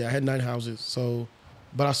 Uh-huh. Yeah, I had 9 houses. So,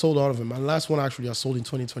 but I sold all of them. My last one actually I sold in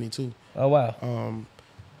 2022. Oh wow.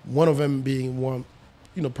 One of them being one,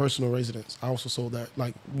 you know, personal residence. I also sold that,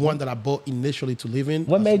 like one that I bought initially to live in.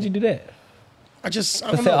 What made you do that? I To don't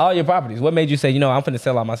sell know. all your properties. What made you say, you know, I'm finna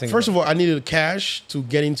sell all my single? First of all, I needed cash to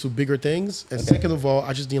get into bigger things, and second of all,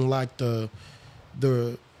 I just didn't like the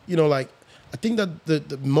you know, like I think that the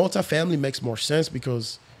multifamily makes more sense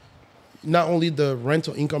because not only the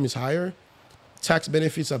rental income is higher, tax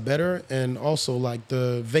benefits are better, and also like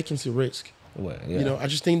the vacancy risk. Well, yeah. You know, I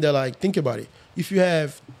just think that, like, think about it. If you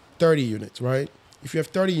have 30 units, right? If you have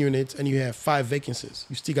 30 units and you have 5 vacancies,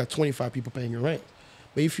 you still got 25 people paying your rent.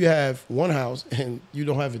 But if you have one house and you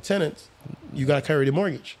don't have a tenant, you got to carry the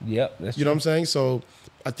mortgage. Yep, that's You know what I'm saying? So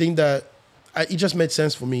I think that it just made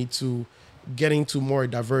sense for me to get into more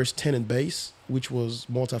diverse tenant base, which was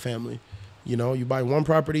multifamily. You know, you buy one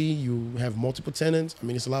property, you have multiple tenants. I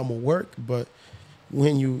mean, it's a lot more work, but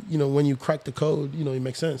when when you crack the code, you know, it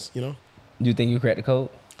makes sense, you know? Do you think you cracked the code?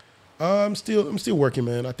 I'm still working,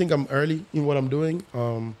 man. I think I'm early in what I'm doing,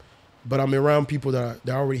 but I'm around people that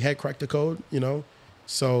already had cracked the code, you know.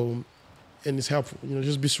 So, and it's helpful, you know.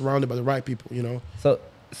 Just be surrounded by the right people, you know. So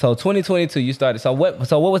 2022 you started. So what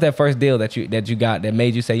was that first deal that you got that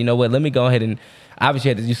made you say, you know what, let me go ahead and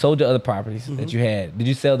obviously you sold your other properties that you had. Did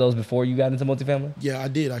you sell those before you got into multifamily? Yeah, I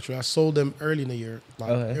did actually. I sold them early in the year, like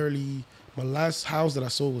Okay. My last house that I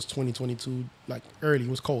sold was 2022, like early. It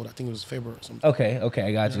was cold. I think it was February or something. Okay,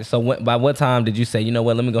 I got you. So by what time did you say, you know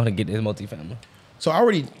what, let me go ahead and get this multifamily? So I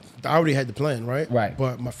already had the plan, right? Right.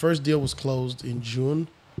 But my first deal was closed in June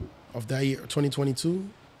of that year, 2022,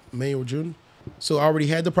 May or June. So I already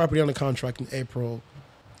had the property on the contract in April,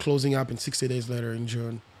 closing up in 60 days later in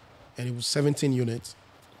June, and it was 17 units.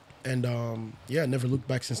 And I never looked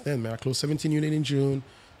back since then, man. I closed 17 units in June,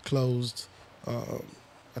 closed.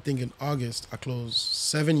 I think in August I closed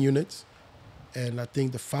 7 units, and I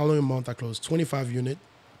think the following month I closed 25 units,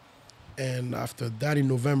 and after that in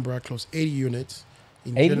November I closed 80 units.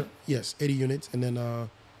 80? Yes, 80 units, and then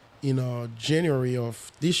in January of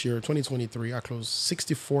this year, 2023, I closed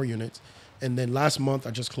 64 units, and then last month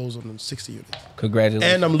I just closed on 60 units.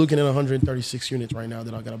 Congratulations. And I'm looking at 136 units right now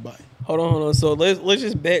that I gotta buy. Hold on. So let's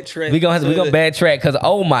just backtrack. we gonna backtrack because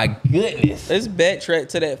oh my goodness. Let's backtrack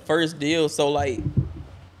to that first deal. So like,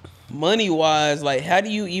 money wise, like, how do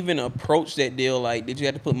you even approach that deal? Like, did you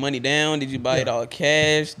have to put money down? Did you buy it all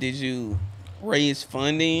cash? Did you raise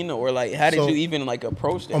funding, or like, how did you even like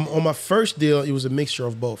approach that? On my first deal, it was a mixture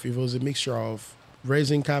of both. It was a mixture of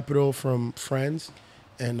raising capital from friends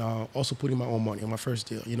and also putting my own money on my first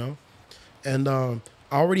deal, you know. And I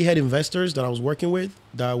already had investors that I was working with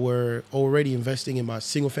that were already investing in my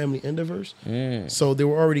single family endeavors. So they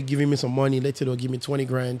were already giving me some money. Let's say they'll give me 20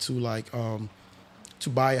 grand to like to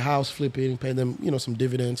buy a house, flip it, and pay them, you know, some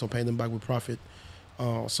dividends or pay them back with profit.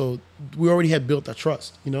 So we already had built that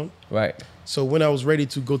trust, you know? Right. So when I was ready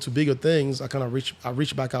to go to bigger things, I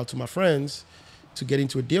reached back out to my friends to get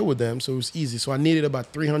into a deal with them, so it was easy. So I needed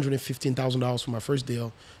about $315,000 for my first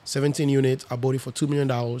deal, 17 units. I bought it for $2 million.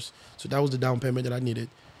 So that was the down payment that I needed.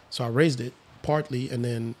 So I raised it partly, and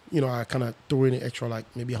then, I kind of threw in an extra, like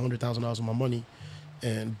maybe $100,000 of my money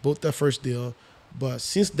and bought that first deal. But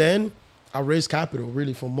since then, I raised capital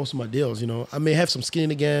really for most of my deals. I may have some skin in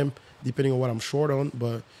the game depending on what I'm short on,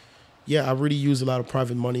 but yeah, I really use a lot of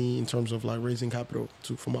private money in terms of like raising capital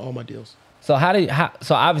for all my deals. So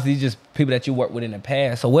so obviously just people that you worked with in the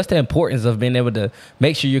past. So what's the importance of being able to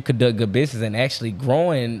make sure you conduct good business and actually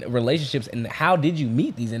growing relationships? And how did you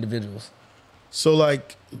meet these individuals? So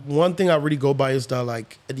like one thing I really go by is that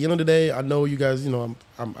like at the end of the day, I know you guys,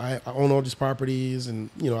 I own all these properties and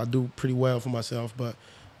I do pretty well for myself, but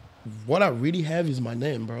what I really have is my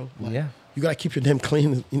name, bro. Like, yeah. You gotta keep your name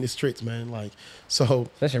clean in the streets, man. Like, so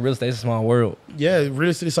especially in real estate, it's a small world. Yeah,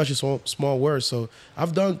 real estate is such a small world. So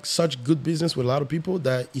I've done such good business with a lot of people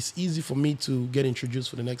that it's easy for me to get introduced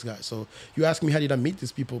for the next guy. So you ask me how did I meet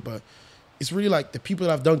these people, but it's really like the people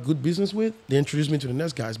that I've done good business with, they introduce me to the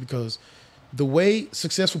next guys, because the way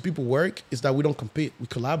successful people work is that we don't compete, we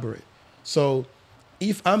collaborate. So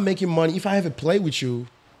if I'm making money, if I have a play with you,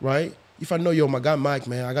 right? If I know, my guy Mike,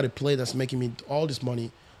 man, I got a play that's making me all this money,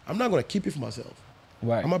 I'm not gonna keep it for myself.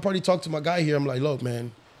 Right. I'm gonna probably talk to my guy here. I'm like, look,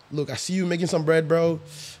 man, I see you making some bread, bro.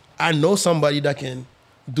 I know somebody that can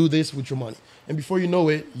do this with your money. And before you know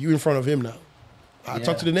it, you're in front of him now. I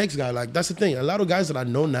talk to the next guy. Like, that's the thing. A lot of guys that I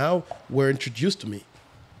know now were introduced to me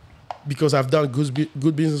because I've done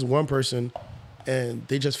good business with one person, and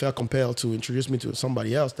they just felt compelled to introduce me to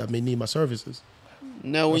somebody else that may need my services.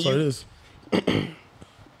 Now, that's what it is.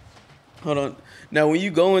 Hold on. Now, when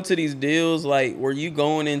you go into these deals, like, were you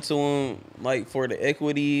going into them, like, for the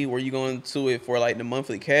equity? Were you going into it for, like, the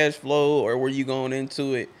monthly cash flow? Or were you going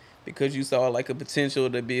into it because you saw, like, a potential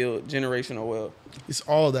to build generational wealth? It's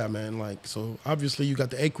all that, man. Like, so, obviously, you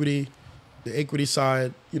got the equity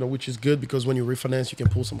side, which is good because when you refinance, you can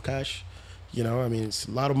pull some cash. I mean, it's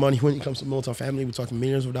a lot of money when it comes to multifamily. We're talking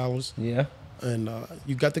millions of dollars. Yeah. And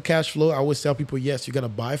you got the cash flow. I always tell people, yes, you got to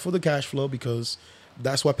buy for the cash flow because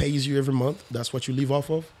that's what pays you every month. That's what you live off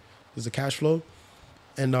of, is the cash flow.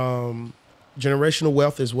 And generational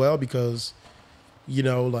wealth as well, because,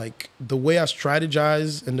 like the way I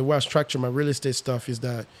strategize and the way I structure my real estate stuff is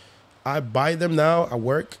that I buy them now. I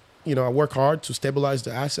work hard to stabilize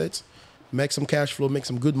the assets, make some cash flow, make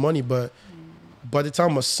some good money. But by the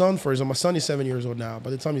time my son is 7 years old now.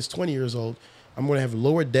 By the time he's 20 years old, I'm going to have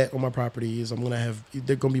lower debt on my properties.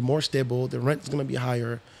 they're going to be more stable. The rent is going to be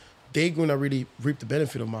higher. They're going to really reap the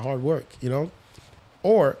benefit of my hard work,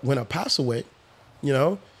 Or when I pass away,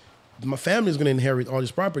 my family is going to inherit all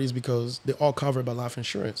these properties because they're all covered by life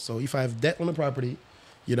insurance. So if I have debt on the property,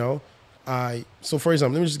 so for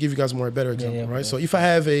example, let me just give you guys a better example, right? So if I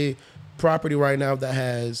have a property right now that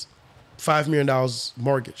has $5 million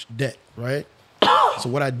mortgage debt, right? So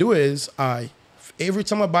what I do is every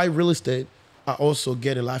time I buy real estate, I also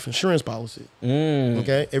get a life insurance policy.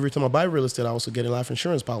 Okay? Every time I buy real estate, I also get a life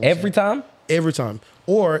insurance policy. Every time? Every time.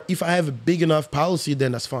 Or if I have a big enough policy,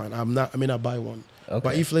 then that's fine. I may not buy one. Okay.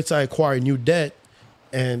 But if, let's say, I acquire new debt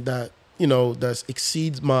and that, that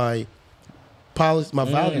exceeds my policy, my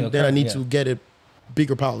value, then I need to get a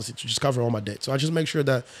bigger policy to just cover all my debt. So I just make sure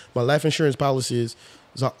that my life insurance policies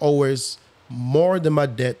are always more than my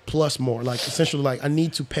debt plus more. Like, essentially, like, I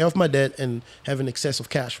need to pay off my debt and have an excess of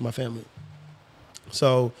cash for my family.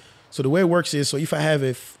 So the way it works is, so if I have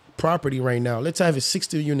a property right now, let's say I have a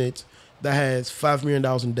 60 unit that has $5 million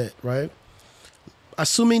in debt, right?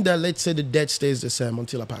 Assuming that, let's say the debt stays the same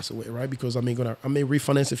until I pass away, right? Because I may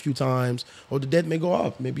refinance a few times, or the debt may go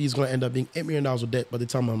up. Maybe it's going to end up being $8 million of debt by the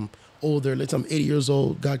time I'm older. Let's say I'm 80 years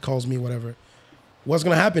old, God calls me, whatever. What's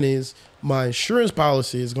going to happen is my insurance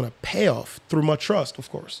policy is going to pay off through my trust,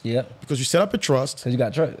 of course. Yeah. Because you set up a trust. Because you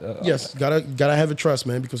got trust. Yes, gotta have a trust,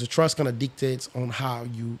 man, because the trust kind of dictates on how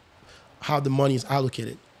the money is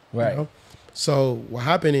allocated. Right. So what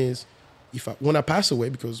happened is, when I pass away,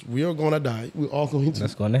 because we are going to die, we're all going to.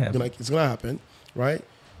 That's going to happen. It's going to happen, right?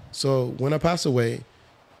 So when I pass away,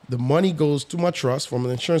 the money goes to my trust from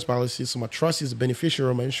an insurance policy. So my trust is the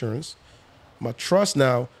beneficiary of my insurance. My trust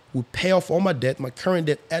now will pay off all my debt, my current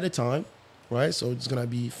debt at a time, right? So it's going to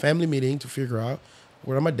be family meeting to figure out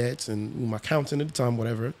what are my debts and my accountant at the time,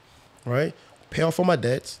 whatever, right? Pay off all my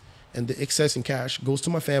debts, and the excess in cash goes to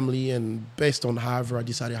my family, and based on however I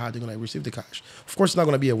decided how they're going to receive the cash. Of course, it's not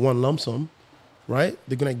going to be a one lump sum, right?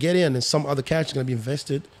 They're going to get in, and some other cash is going to be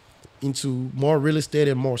invested into more real estate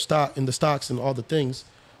and more stock in the stocks and all the things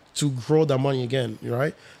to grow that money again,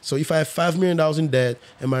 right? So if I have $5 million in debt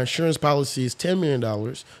and my insurance policy is $10 million,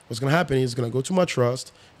 what's going to happen is it's going to go to my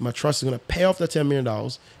trust. My trust is going to pay off that $10 million,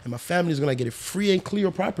 and my family is going to get a free and clear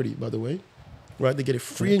property, by the way, right? They get a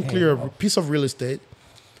free and clear piece of real estate,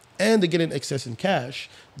 and they get an excess in cash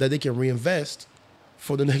that they can reinvest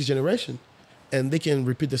for the next generation. And they can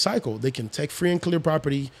repeat the cycle. They can take free and clear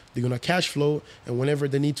property. They're going to cash flow. And whenever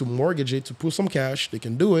they need to mortgage it to pull some cash, they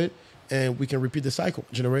can do it. And we can repeat the cycle,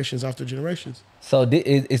 generations after generations. So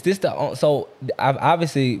is this the, so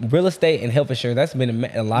obviously real estate and health insurance, that's been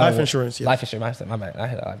a lot of Life insurance, yeah. Life insurance, my bad. I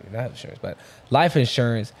had health insurance, but life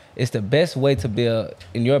insurance is the best way to build,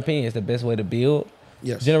 in your opinion, is the best way to build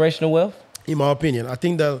Yes. generational wealth? In my opinion, I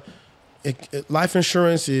think that life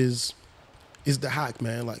insurance is the hack,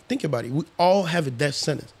 man. Like, think about it. We all have a death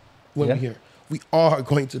sentence when we're here. We all are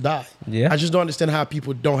going to die. Yeah. I just don't understand how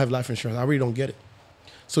people don't have life insurance. I really don't get it.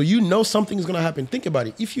 So you know something is going to happen. Think about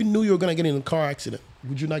it. If you knew you were going to get in a car accident,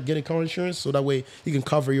 would you not get a car insurance so that way you can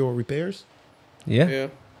cover your repairs? Yeah.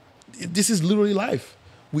 This is literally life.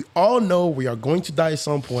 We all know we are going to die at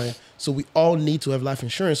some point, so we all need to have life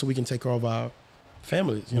insurance so we can take care of our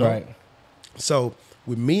families, you know? Right. So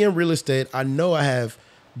with me in real estate, I know I have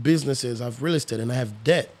businesses, I have real estate, and I have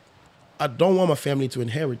debt. I don't want my family to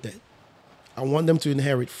inherit that. I want them to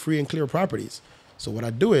inherit free and clear properties. So what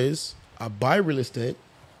I do is I buy real estate,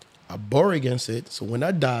 I borrow against it. So when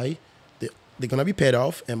I die, they're going to be paid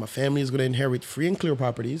off, and my family is going to inherit free and clear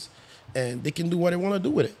properties, and they can do what they want to do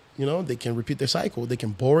with it. You know, they can repeat their cycle. They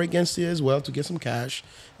can borrow against it as well to get some cash,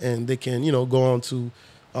 and they can, you know, go on to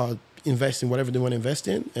invest in whatever they want to invest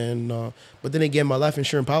in. And but then again, my life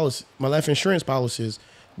insurance policies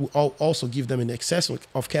will also give them an excess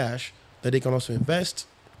of cash that they can also invest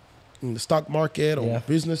in the stock market or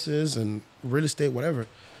businesses and real estate, whatever.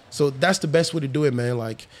 So that's the best way to do it, man.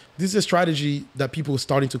 Like, this is a strategy that people are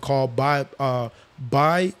starting to call buy,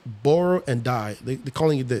 borrow, and die. They're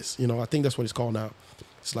calling it this. You know, I think that's what it's called now.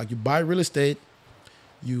 It's like you buy real estate,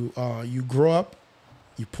 you grow up,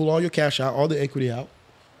 you pull all your cash out, all the equity out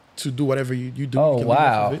to do whatever you do. Oh, you can wow.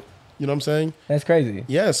 live off of it. You know what I'm saying? That's crazy.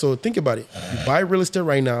 Yeah, so think about it. You buy real estate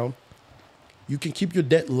right now, you can keep your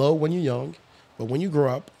debt low when you're young, but when you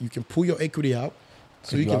grow up, you can pull your equity out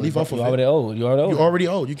so you can live off of it. You already owe. You already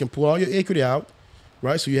owe. You can pull all your equity out,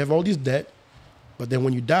 right? So you have all this debt, but then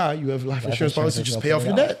when you die, you have life insurance policy, just pay off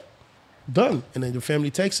your debt. Done. And then your family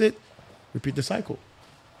takes it, repeat the cycle.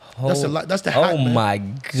 That's the hack, man. My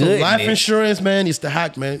goodness. So life insurance, man, is the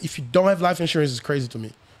hack, man. If you don't have life insurance, it's crazy to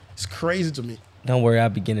me. It's crazy to me. Don't worry, I'll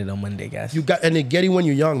begin it on Monday, guys. And they get it when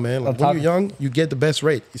you're young, man. Like, when you're young, you get the best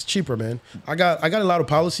rate. It's cheaper, man. I got a lot of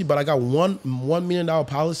policy, but I got $1 million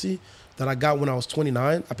policy that I got when I was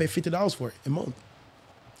 29. I paid $50 for it a month.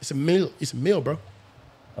 It's a meal. It's a meal, bro.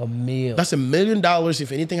 A meal. That's $1 million.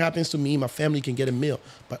 If anything happens to me, my family can get a meal.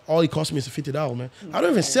 But all it cost me is $50, man. I don't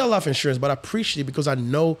even sell life insurance, but I appreciate it because I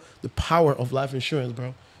know the power of life insurance,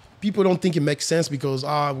 bro. People don't think it makes sense because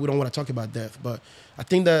we don't want to talk about death. But I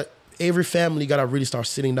think that every family gotta really start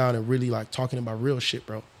sitting down and really like talking about real shit,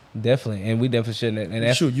 bro. Definitely, and we definitely shouldn't. And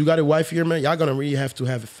that's, shoot, you got a wife here, man. Y'all gonna really have to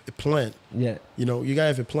have a plan. Yeah. You know, you gotta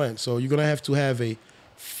have a plan. So you're gonna have to have a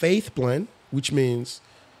faith plan, which means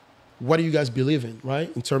what do you guys believe in,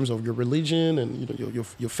 right? In terms of your religion and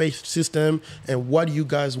your faith system, and what do you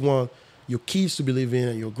guys want your kids to believe in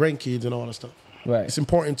and your grandkids and all that stuff. Right. It's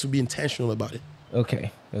important to be intentional about it.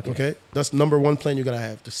 Okay. That's number one plan you're gonna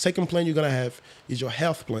have. The second plan you're gonna have is your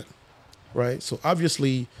health plan, right? So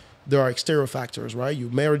obviously there are exterior factors, right? You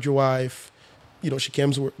married your wife, she came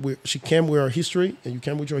with her history, and you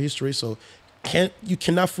came with your history. So you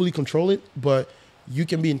cannot fully control it, but you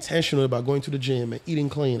can be intentional about going to the gym and eating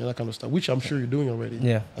clean and that kind of stuff, which I'm sure you're doing already.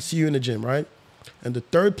 Yeah. I see you in the gym, right? And the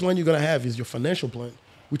third plan you're gonna have is your financial plan,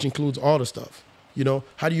 which includes all the stuff.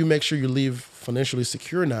 How do you make sure you live financially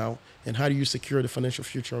secure now, and how do you secure the financial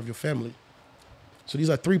future of your family? So these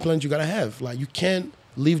are three plans you gotta have. Like, you can't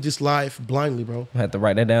live this life blindly, bro. I have to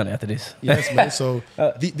write that down after this. Yes, man. So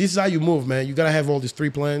this is how you move, man. You gotta have all these three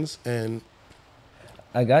plans, and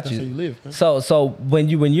I got that's you. how you live, man. So when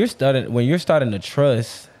you're starting to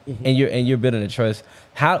trust, Mm-hmm. and you're building a trust,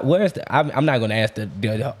 I'm not going to ask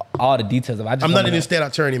all the details of it. I'm not an estate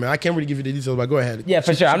attorney, man. I can't really give you the details, but go ahead. Yeah,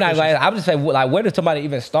 for sure. I'm not going to. I'm just saying, like, where does somebody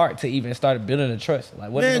even start building a trust? Like,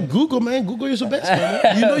 what? Man, Google is the best,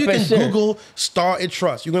 man. You can Google start a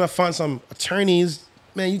trust. You're gonna find some attorneys,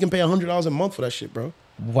 man. You can pay $100 a month for that shit, bro.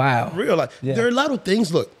 Wow. Real, like, there are a lot of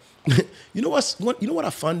things. Look, you know what I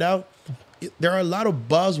found out? There are a lot of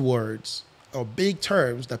buzzwords or big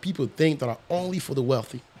terms that people think that are only for the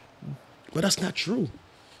wealthy. But that's not true.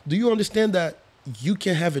 Do you understand that you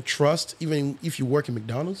can have a trust even if you work in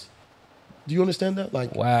McDonald's? Do you understand that?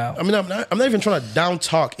 Like, wow. I mean, I'm not even trying to down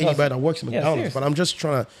talk anybody that works in McDonald's, but I'm just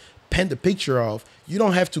trying to paint the picture of you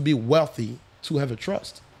don't have to be wealthy to have a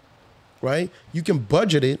trust, right? You can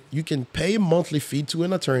budget it. You can pay a monthly fee to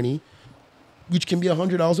an attorney, which can be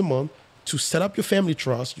 $100 a month, to set up your family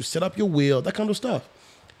trust, you set up your will, that kind of stuff.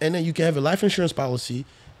 And then you can have a life insurance policy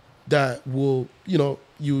that will, you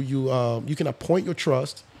can appoint your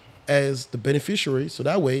trust as the beneficiary. So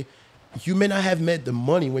that way, you may not have made the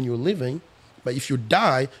money when you're living, but if you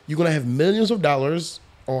die, you're going to have millions of dollars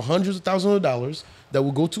or hundreds of thousands of dollars that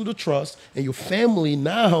will go to the trust, and your family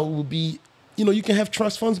now will be, you can have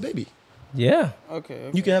trust funds, baby. Yeah. Okay.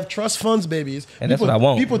 You can have trust funds babies. And that's what I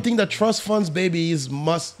want. People think that trust funds babies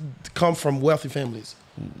must come from wealthy families.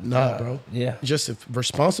 Nah, bro. Yeah. Just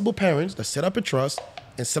responsible parents that set up a trust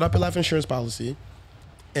and set up a life insurance policy.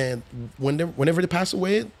 And whenever they pass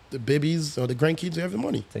away, the babies or the grandkids have the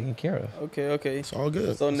money. Taken care of. Okay. It's all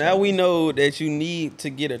good. So now we know that you need to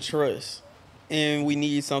get a trust, and we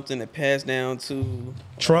need something to pass down to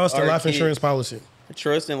Trust and our life kids. insurance policy. A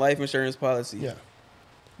trust and life insurance policy. Yeah.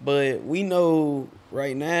 But we know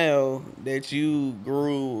right now that you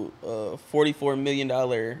grew a $44 million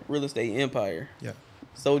real estate empire. Yeah.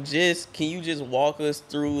 So can you just walk us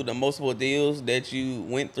through the multiple deals that you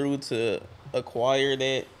went through to acquire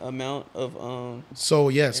that amount of So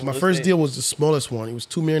yes, my real first estate? deal was the smallest one. It was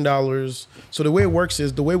 $2 million. So the way it works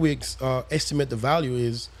is, the way we estimate the value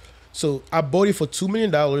is, so I bought it for $2 million,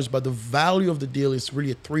 but the value of the deal is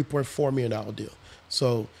really a $3.4 million deal.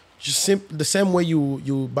 So just the same way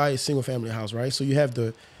you buy a single family house, right? So you have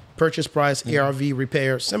the purchase price, ARV,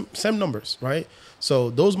 repair, same numbers, right?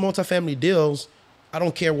 So those multifamily deals, I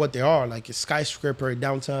don't care what they are, like a skyscraper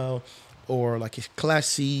downtown or like a Class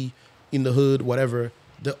C in the hood, whatever.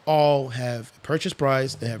 They all have a purchase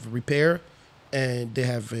price, they have a repair, and they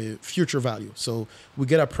have a future value. So we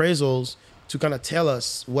get appraisals to kind of tell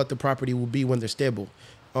us what the property will be when they're stable.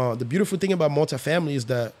 The beautiful thing about multifamily is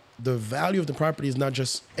that the value of the property is not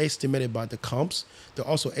just estimated by the comps, they're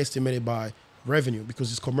also estimated by revenue,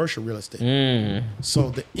 because it's commercial real estate.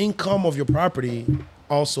 So the income of your property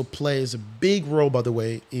also plays a big role, by the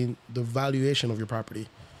way, in the valuation of your property.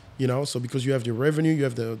 So because you have the revenue, you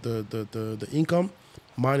have the income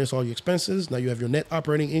minus all your expenses. Now you have your net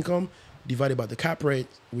operating income divided by the cap rate,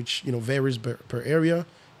 which varies per area.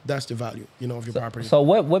 That's the value, of your property. So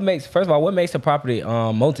what makes, first of all, what makes a property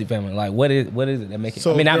multifamily? Like what is it that make it?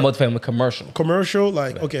 So I mean, not multifamily, commercial. Commercial,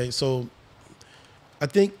 okay. So I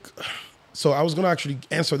think, I was gonna actually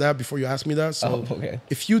answer that before you asked me that. So okay.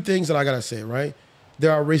 A few things that I gotta say, right?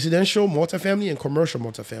 There are residential multifamily and commercial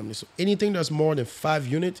multifamily. So anything that's more than 5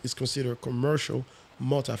 units is considered commercial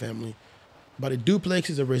multifamily. But a duplex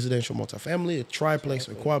is a residential multifamily, a triplex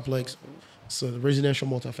or quadplex, so the residential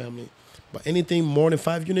multifamily. But anything more than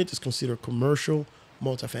 5 units is considered commercial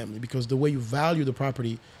multifamily, because the way you value the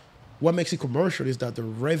property, what makes it commercial is that the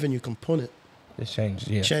revenue component It changes.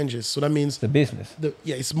 Yeah. changes. So that means The business.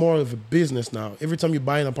 it's more of a business now. Every time you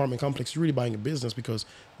buy an apartment complex, you're really buying a business, because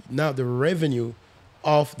now the revenue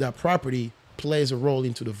of that property plays a role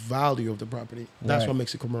into the value of the property. That's Right. what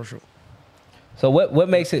makes it commercial. So what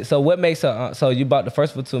makes it? So what makes a? So you bought the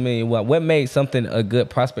first for $2 million. What made something a good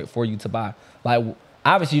prospect for you to buy? Like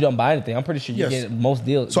obviously you don't buy anything. I'm pretty sure you Yes. get most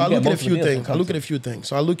deals. So you I get look at a most of the few deals things. that I look come at a few things.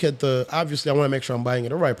 So I look at obviously I want to make sure I'm buying at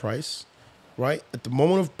the right price, right? At the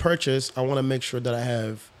moment of purchase, I want to make sure that I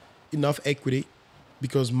have enough equity,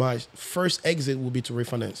 because my first exit will be to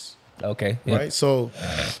refinance. to. Okay. Yeah. Right? So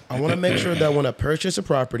I want to make sure that when I purchase a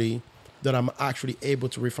property, that I'm actually able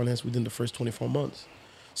to refinance within the first 24 months.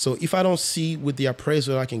 So if I don't see with the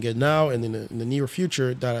appraisal I can get now and in the near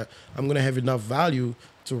future that I'm going to have enough value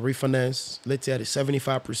to refinance, let's say at a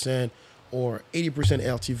 75% or 80%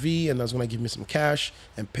 LTV, and that's going to give me some cash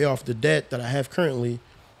and pay off the debt that I have currently,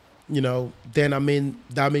 then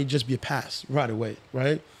that may just be a pass right away,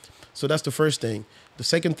 right? So that's the first thing. The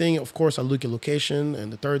second thing, of course, I look at location,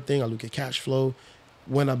 and the third thing, I look at cash flow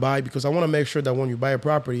when I buy, because I want to make sure that when you buy a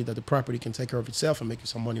property, that the property can take care of itself and make you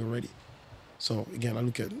some money already. So again, I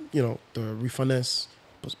look at the refinance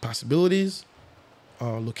possibilities,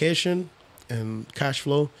 location, and cash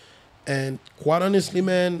flow. And quite honestly,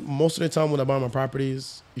 man, most of the time when I buy my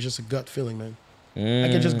properties, it's just a gut feeling, man.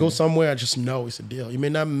 I can just go somewhere, I just know it's a deal. It may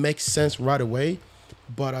not make sense right away,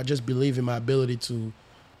 but I just believe in my ability to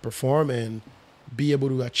perform and be able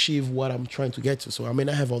to achieve what I'm trying to get to. So I may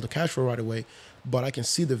not have all the cash flow right away, but I can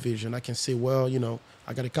see the vision. I can say, well,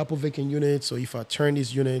 I got a couple vacant units, so if I turn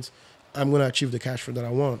these units, I'm going to achieve the cash flow that I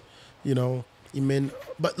want.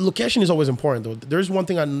 But location is always important, though. There's one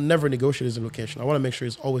thing I never negotiate is the location. I want to make sure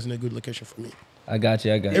it's always in a good location for me. I got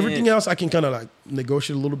you. Everything else I can kind of like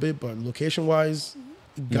negotiate a little bit, but location-wise,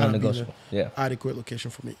 It gotta be the Non-negotiable. Yeah. adequate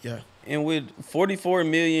location for me. Yeah. And with 44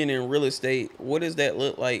 million in real estate, what does that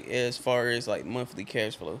look like as far as like monthly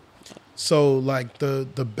cash flow? So like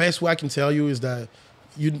the best way I can tell you is that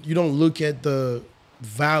you don't look at the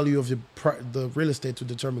value of the real estate to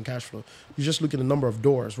determine cash flow. You just look at the number of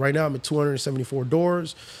doors. Right now I'm at 274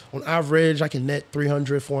 doors. On average, I can net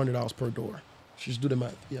 $300-$400 per door. Just do the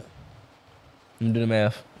math. Yeah. Do the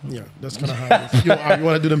math. Yeah, that's kind of how it is. You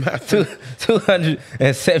want to do the math?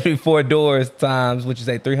 274 doors times, what you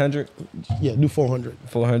say, 300? Yeah, do 400.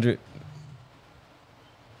 400.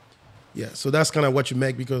 Yeah, so that's kind of what you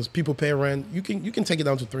make because people pay rent. You can take it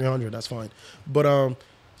down to 300. That's fine. But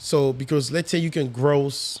so because let's say you can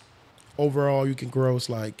gross overall, you can gross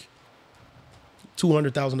like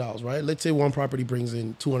 $200,000, right? Let's say one property brings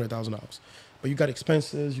in $200,000, but you got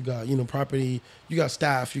expenses, you got property, you got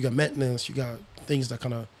staff, you got maintenance, you got things that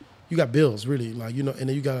kind of you got bills really like and then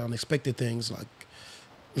you got unexpected things like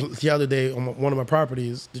the other day on one of my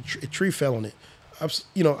properties, a tree fell on it.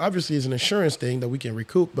 Obviously it's an insurance thing that we can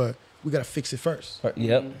recoup, but we got to fix it first.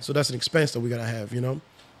 Yep. So that's an expense that we got to have,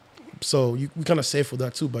 So we kind of save for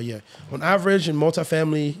that too. But yeah, on average in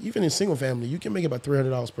multifamily, even in single family, you can make about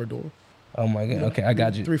 $300 per door. Oh my God. Okay, I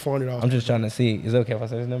got you. $300-$400. I'm just trying to see. Is it okay if I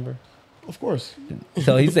say this number? Of course.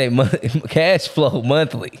 So he said cash flow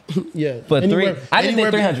monthly. Yeah. But I just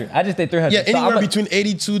did 300. I just did 300. Yeah, anywhere between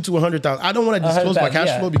 82 to 100,000. I don't want to disclose my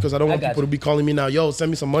cash flow because I don't want people to be calling me now, yo,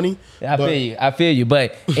 send me some money. Yeah, I feel you.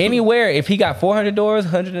 But anywhere, if he got 400 doors,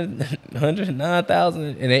 109,000,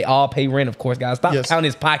 and they all pay rent, of course, guys. Stop counting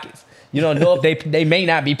his pockets. You don't know if they may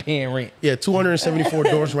not be paying rent. Yeah, 274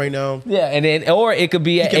 doors right now. Yeah, and then or it could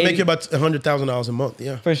be you can make it about $100,000 a month.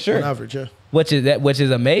 Yeah, for sure, on average. Yeah, which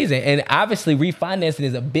is amazing. And obviously, refinancing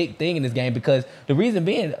is a big thing in this game because the reason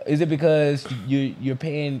being is it because you're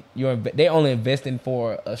paying they're only investing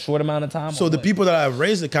for a short amount of time. So the people that I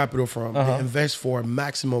raised the capital from they invest for a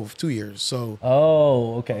maximum of 2 years. So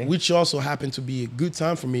okay, which also happened to be a good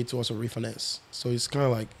time for me to also refinance. So it's kind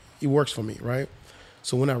of like it works for me, right?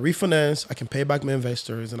 So when I refinance, I can pay back my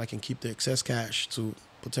investors and I can keep the excess cash to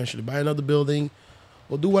potentially buy another building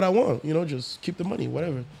or do what I want, just keep the money,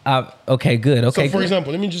 whatever. Okay, good. Okay. So for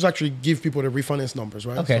example, let me just actually give people the refinance numbers,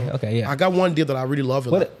 right? Okay, so yeah. I got one deal that I really love.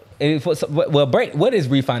 What is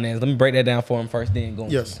refinance? Let me break that down for him first, then go on.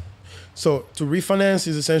 Yes. So to refinance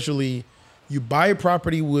is essentially you buy a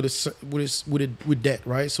property with debt,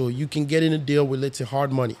 right? So you can get in a deal with, let's say,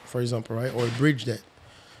 hard money, for example, right? Or a bridge debt.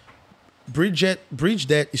 Bridge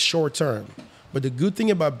debt is short term, but the good thing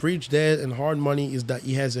about bridge debt and hard money is that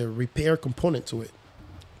it has a repair component to it,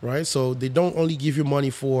 right? So they don't only give you money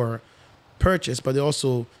for purchase, but they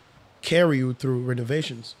also carry you through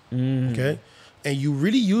renovations, okay? And you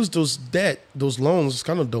really use those loans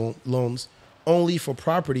only for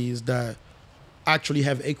properties that actually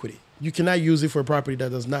have equity. You cannot use it for a property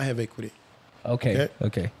that does not have equity. Okay.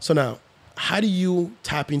 So now, how do you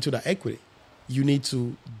tap into that equity? You need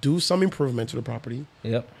to do some improvement to the property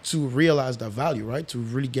to realize that value, right? To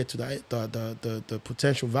really get to the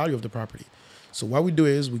potential value of the property. So what we do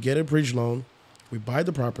is we get a bridge loan, we buy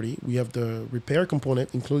the property, we have the repair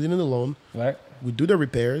component included in the loan. Right. We do the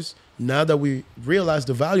repairs. Now that we realize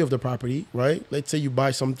the value of the property, right? Let's say you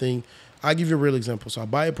buy something. I'll give you a real example. So I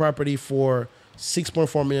buy a property for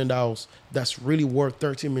 $6.4 million. That's really worth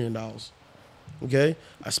 $13 million. Okay.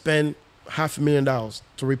 I spend $500,000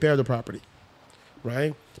 to repair the property.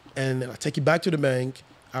 Right? And I take it back to the bank,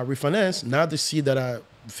 I refinance. Now they see that I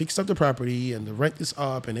fixed up the property and the rent is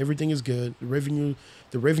up and everything is good.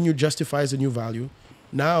 The revenue justifies the new value.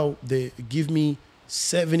 Now they give me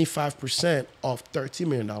 75% of $13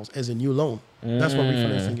 million as a new loan. That's what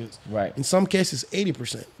refinancing is. Right. In some cases,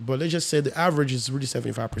 80%. But let's just say the average is really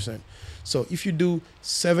 75%. So if you do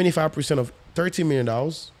 75% of $13 million,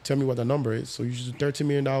 tell me what the number is. So you just do $13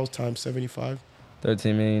 million times 75.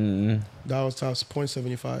 $13 million times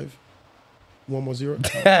 0.75. One more zero.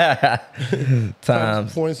 times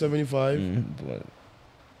 0.75.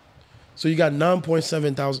 So you got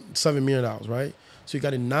 $9.7 million, right? So you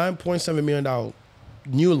got a $9.7 million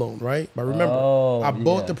new loan, right? But remember, I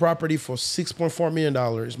bought the property for $6.4 million.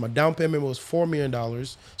 My down payment was $4 million.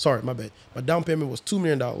 Sorry, my bad. My down payment was $2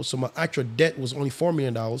 million. So my actual debt was only $4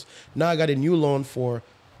 million. Now I got a new loan for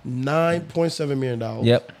 $9.7 million.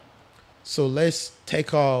 Yep. So let's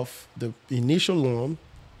take off the initial loan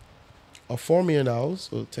of $4 million.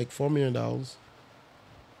 So take $4 million,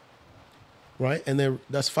 right? And then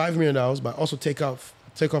that's $5 million, but also take off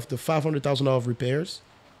the $500,000 of repairs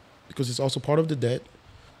because it's also part of the debt.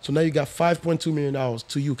 So now you got $5.2 million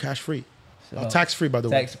to you cash free. Tax free, by the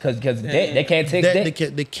way. Tax because debt, they can't take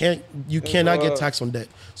debt. They can't. You cannot get taxed on debt.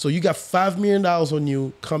 So you got $5 million on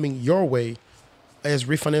you coming your way as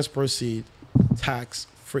refinance proceed, tax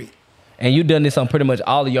free. And you done this on pretty much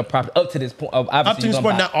all of your property up to this point. Up to this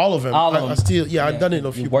point, not all of them. All of them. I still, I've done it on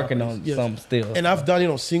a few. You're working properties. on some still. And I've done it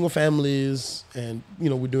on single families, and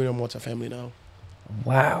we're doing it on multifamily now.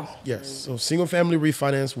 Wow. Yes. So single family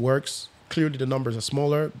refinance works. Clearly the numbers are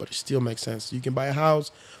smaller, but it still makes sense. You can buy a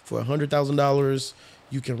house for $100,000.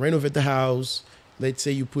 You can renovate the house. Let's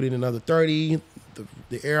say you put in another 30.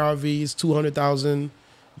 The ARV is 200,000.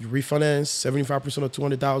 You refinance 75% of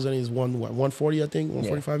 200,000 is 140, I think,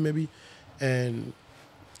 145 maybe, and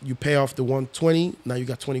you pay off the 120. Now you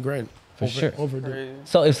got 20 grand. For sure. Over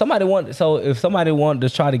So if somebody wanted to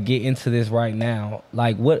try to get into this right now,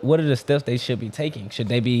 like what are the steps they should be taking? Should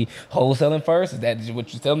they be wholesaling first? Is that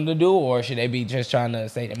what you tell them to do, or should they be just trying to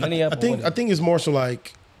save their money up? I think it's more so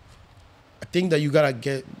like, I think that you gotta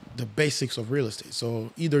get the basics of real estate.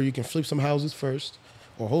 So either you can flip some houses first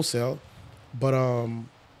or wholesale, but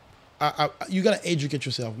you gotta educate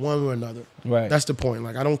yourself one way or another. Right. That's the point.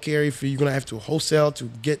 Like, I don't care if you're gonna have to wholesale to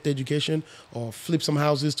get the education or flip some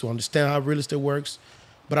houses to understand how real estate works.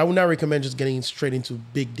 But I would not recommend just getting straight into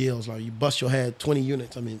big deals. Like, you bust your head 20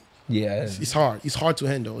 units. I mean, yeah, it's hard. It's hard to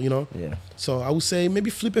handle. Yeah. So I would say maybe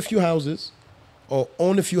flip a few houses or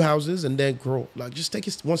own a few houses and then grow. Like, just take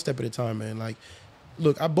it one step at a time, man. Like,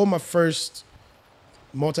 look, I bought my first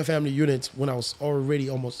multifamily unit when I was already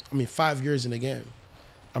 5 years in the game.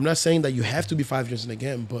 I'm not saying that you have to be 5 years in the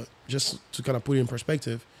game, but just to kind of put it in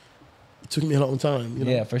perspective, it took me a long time.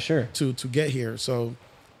 Yeah, for sure. To get here. So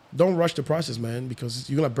don't rush the process, man, because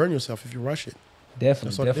you're gonna burn yourself if you rush it.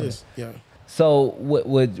 Definitely. That's what it is. Yeah. So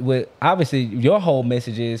what obviously your whole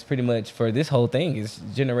message is pretty much for this whole thing is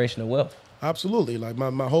generational wealth. Absolutely. Like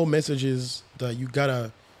my whole message is that you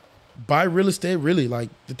gotta buy real estate. Really, like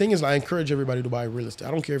the thing is, I encourage everybody to buy real estate.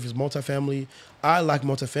 I don't care if it's multifamily. I like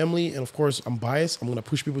multifamily, and of course, I'm biased. I'm gonna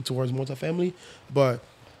push people towards multifamily. But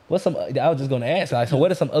I was just gonna ask, like, so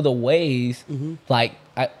what are some other ways, like,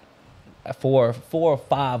 for 4 or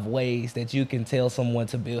 5 ways that you can tell someone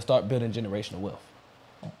to start building generational wealth?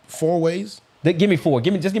 4 ways. Give me 4.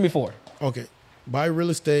 Give me 4. Okay. Buy real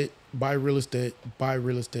estate, buy real estate, buy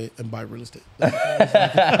real estate, and buy real estate.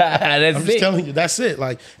 I'm just telling you, that's it.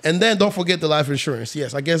 Like, and then don't forget the life insurance.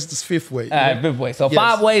 Yes, I guess it's 5th way. All right, 5th way. So yes.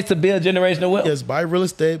 5 ways to build generational wealth. Yes, buy real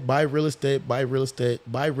estate, buy real estate, buy real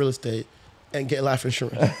estate, buy real estate, and get life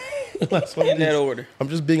insurance. That's what in that order. I'm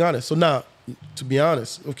just being honest. So now, to be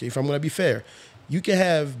honest, okay, if I'm gonna be fair, you can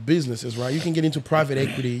have businesses, right? You can get into private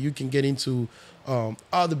equity. You can get into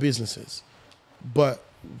other businesses, but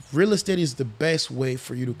real estate is the best way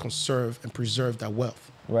for you to conserve and preserve that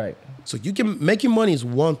wealth. Right. So making money is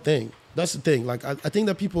one thing. That's the thing. Like, I think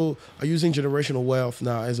that people are using generational wealth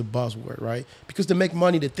now as a buzzword, right? Because they make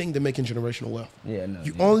money, they think they're making generational wealth. Yeah, no.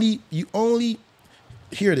 You only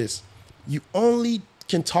hear this. You only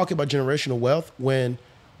can talk about generational wealth when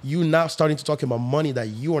you're now starting to talk about money that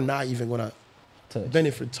you are not even gonna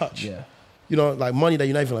touch. Yeah. Like money that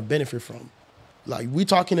you're not even gonna benefit from. Like, we're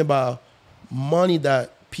talking about money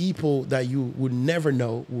that people that you would never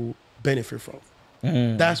know will benefit from.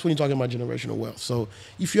 That's when you're talking about generational wealth. So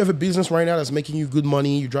if you have a business right now that's making you good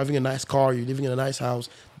money, you're driving a nice car, you're living in a nice house,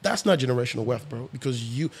 that's not generational wealth, bro, because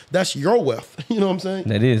that's your wealth. You know what I'm saying?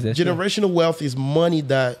 That is. Generational wealth is money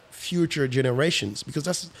that future generations, because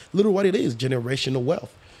that's literally what it is. Generational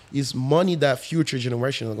wealth is money that future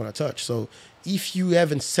generations are going to touch. So if you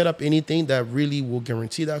haven't set up anything that really will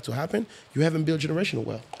guarantee that to happen, you haven't built generational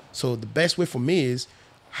wealth. So the best way for me is,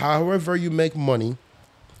 however you make money,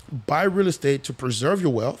 buy real estate to preserve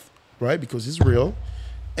your wealth, right? Because it's real,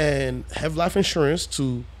 and have life insurance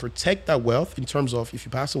to protect that wealth in terms of if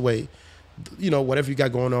you pass away, whatever you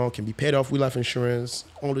got going on can be paid off with life insurance.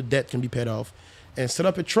 All the debt can be paid off, and set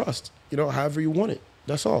up a trust, however you want it.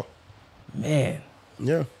 That's all. Man.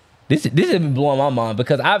 Yeah. This has been blowing my mind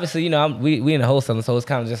because obviously, we in the wholesaling, so it's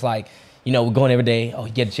kind of just like, we're going every day. Oh,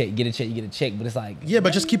 you get a check, you get a check. But it's like, yeah,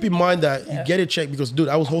 but just keep in mind that you get a check because, dude,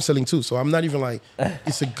 I was wholesaling too. So I'm not even like,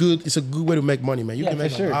 it's a good way to make money, man. You can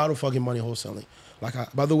make a lot of fucking money wholesaling.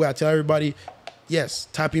 Like, by the way, I tell everybody, yes,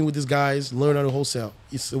 tap in with these guys, learn how to wholesale.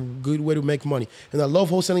 It's a good way to make money. And I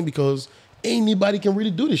love wholesaling because anybody can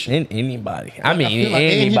really do this shit. Anybody. I mean,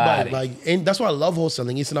 anybody. And that's why I love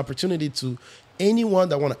wholesaling. It's an opportunity to anyone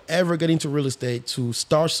that want to ever get into real estate to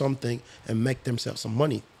start something and make themselves some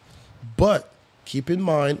money. But keep in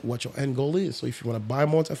mind what your end goal is. So if you want to buy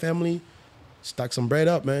multifamily, stack some bread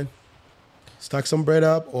up, man. Stack some bread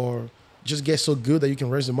up, or just get so good that you can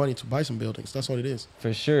raise the money to buy some buildings. That's what it is.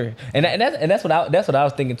 For sure, and that's what I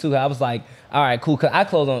was thinking too. I was like, all right, cool. Cause I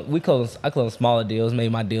close on smaller deals. Maybe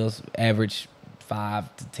my deals average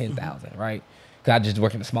 5 to 10,000, right? Cause I just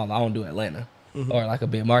work in the smaller. I don't do Atlanta or like a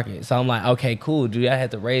big market. So I'm like, okay, cool. Do I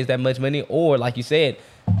have to raise that much money, or like you said?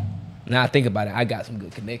 Now I think about it, I got some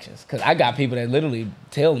good connections because I got people that literally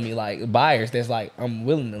tell me like buyers that's like, I'm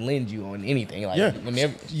willing to lend you on anything. Like,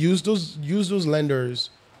 whenever. Use those lenders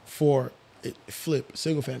for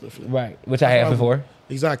single family flip. Right, which I have before.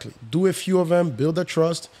 Exactly. Do a few of them, build that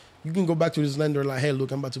trust. You can go back to this lender like, hey,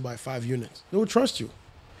 look, I'm about to buy 5 units. They will trust you.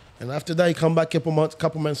 And after that, you come back a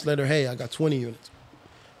couple months later, hey, I got 20 units.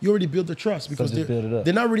 You already built the trust because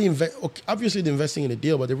they're not really obviously they're investing in the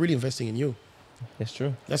deal, but they're really investing in you. That's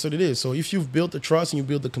true. That's what it is. So if you've built the trust and you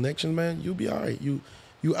build the connection, man, you'll be all right. You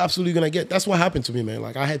absolutely gonna get. That's what happened to me, man.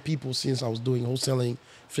 Like I had people since I was doing wholesaling,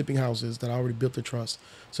 flipping houses that I already built the trust.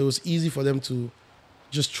 So it was easy for them to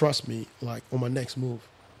just trust me, like on my next move.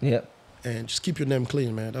 Yep. And just keep your name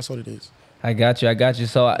clean, man. That's what it is. I got you.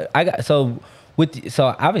 So so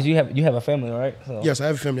obviously you have a family, right? So. Yes, I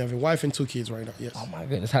have a family. I have a wife and 2 kids right now. Yes. Oh my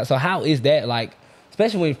goodness. So how is that like?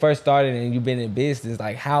 Especially when you first started and you've been in business,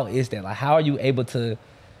 like how is that? Like how are you able to?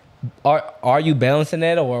 Are you balancing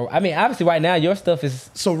that, or I mean, obviously right now your stuff is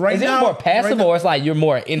is it more passive or it's like you're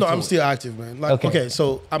more into? No, I'm still active, man. Like okay,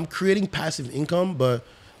 so I'm creating passive income, but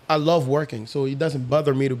I love working, so it doesn't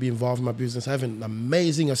bother me to be involved in my business. I have an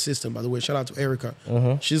amazing assistant, by the way. Shout out to Erica.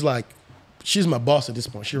 She's my boss at this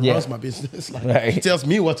point. She runs my business. Like, she tells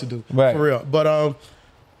me what to do for real. But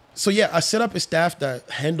so yeah, I set up a staff that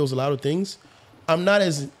handles a lot of things. I'm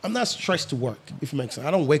not stressed to work, if it makes sense.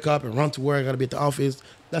 I don't wake up and run to work. I gotta be at the office.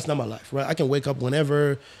 That's not my life, right? I can wake up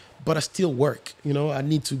whenever, but I still work. You know, I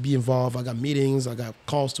need to be involved. I got meetings. I got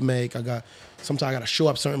calls to make. Sometimes I gotta show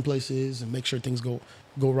up certain places and make sure things go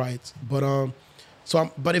right. But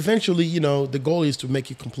but eventually, you know, the goal is to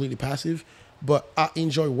make it completely passive. But I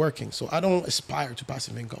enjoy working, so I don't aspire to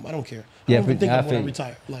passive income. I don't care. I don't think I'm gonna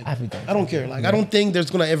retire. Like I don't care. Like I don't think there's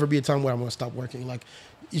gonna ever be a time where I'm gonna stop working. Like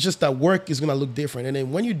it's just that work is gonna look different. And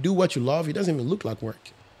then when you do what you love, it doesn't even look like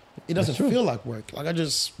work. It doesn't feel like work. Like I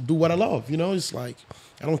just do what I love. You know, it's like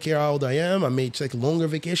I don't care how old I am. I may take longer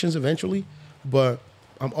vacations eventually, but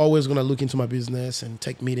I'm always gonna look into my business and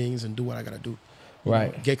take meetings and do what I gotta do.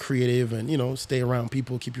 Right. You know, get creative and, you know, stay around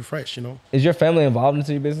people, keep you fresh, you know. Is your family involved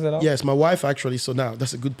into your business at all? Yes, my wife actually. So now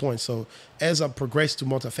that's a good point. So as I progressed to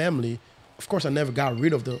multifamily, of course, I never got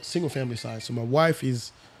rid of the single family side. So my wife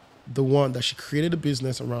is the one that she created a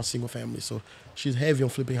business around single family. So she's heavy on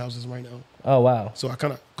flipping houses right now. Oh, wow. So I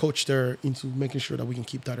kind of coached her into making sure that we can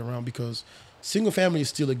keep that around because single family is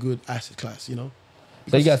still a good asset class, you know.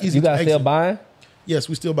 So you guys still buying? Yes,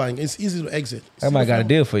 we're still buying. It's easy to exit. I might got a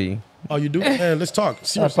deal for you. Oh, you do? Man, let's talk.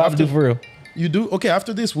 I'll probably do for real. You do? Okay,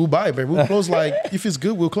 after this, we'll buy, man. We'll close like, if it's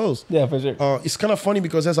good, we'll close. Yeah, for sure. It's kind of funny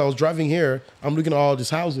because as I was driving here, I'm looking at all these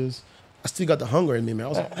houses. I still got the hunger in me, man. I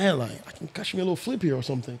was like, man, like, I can catch me a little flip here or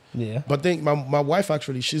something. Yeah. But then my wife,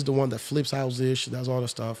 actually, she's the one that flips houses. She does all the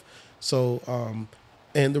stuff. So,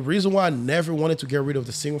 and the reason why I never wanted to get rid of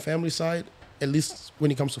the single family side, at least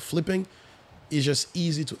when it comes to flipping, is just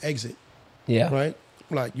easy to exit. Yeah. Right?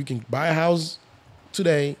 Like, you can buy a house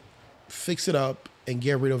today, fix it up, and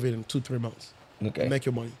get rid of it in 2-3 months. Okay. Make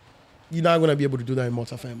your money. You're not gonna be able to do that in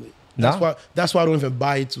multifamily. No. That's why I don't even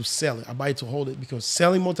buy it to sell it. I buy it to hold it because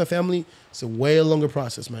selling multifamily is a way longer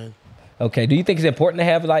process, man. Okay. Do you think it's important to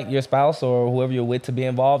have like your spouse or whoever you're with to be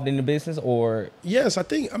involved in the business, or? Yes,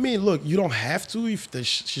 I mean, look, you don't have to if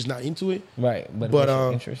she's not into it. Right. But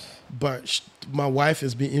interest. But my wife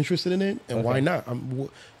has been interested in it, and why not? I'm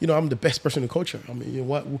the best person to coach her. I mean, you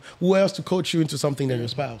know, who else to coach you into something than your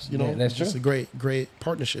spouse? You know, yeah, that's true. It's a great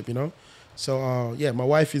partnership. You know, so yeah, my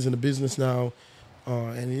wife is in the business now,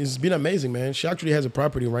 and it's been amazing, man. She actually has a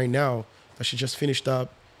property right now that she just finished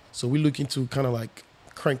up, so we're looking to kind of like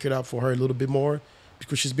crank it up for her a little bit more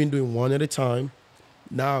because she's been doing one at a time.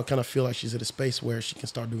 Now I kind of feel like she's at a space where she can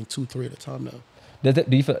start doing 2-3 at a time now.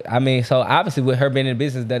 Do you feel? I mean, so obviously with her being in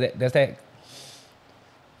business, does that.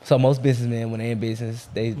 So most businessmen, when they're in business,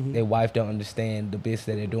 their wife don't understand the business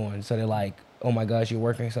that they're doing. So they're like, "Oh my gosh, you're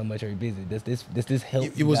working so much, or you're busy. Does this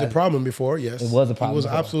help?" It was a problem before. Yes, it was a problem. It was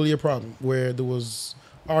before. absolutely a problem where there was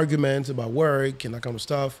arguments about work and that kind of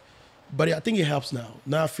stuff. But I think it helps now.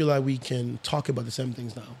 Now I feel like we can talk about the same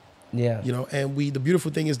things now. Yeah. You know, and the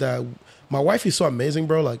beautiful thing is that my wife is so amazing,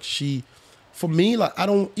 bro. Like for me, like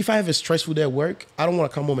if I have a stressful day at work, I don't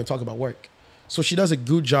want to come home and talk about work. So she does a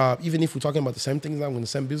good job, even if we're talking about the same things now in the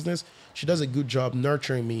same business, she does a good job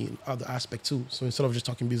nurturing me in other aspects too. So instead of just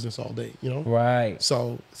talking business all day, you know? Right.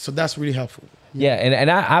 So that's really helpful. Yeah, and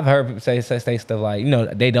I've heard people say stuff like,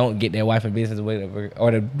 they don't get their wife in business or whatever,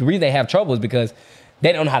 or the reason they have trouble is because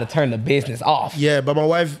they don't know how to turn the business off. Yeah, but my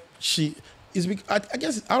wife, I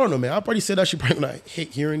guess, I don't know, man. I'll probably say that she probably gonna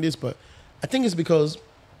hate hearing this, but I think it's because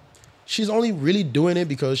she's only really doing it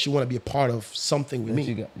because she want to be a part of something with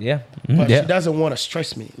me. But she doesn't want to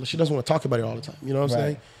stress me. She doesn't want to talk about it all the time. You know what I'm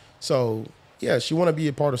saying? So, yeah, she want to be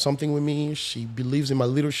a part of something with me. She believes in my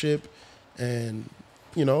leadership, and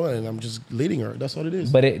and I'm just leading her. That's what it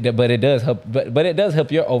is. But it does help. But it does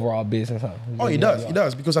help your overall business, huh? Oh, it does. It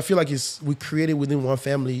does, because I feel like we created within one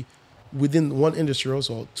family, within one industry,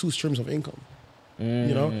 also 2 streams of income.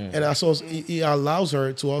 And also it allows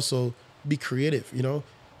her to also be creative.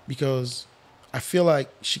 Because I feel like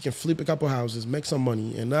she can flip a couple houses, make some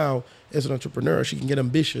money, and now as an entrepreneur, she can get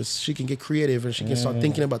ambitious, she can get creative, and she can start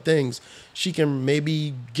thinking about things. She can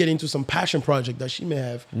maybe get into some passion project that she may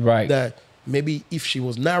have, that maybe if she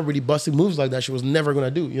was not really busting moves like that, she was never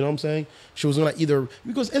gonna do. You know what I'm saying? She was gonna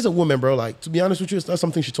because as a woman, bro, like, to be honest with you, that's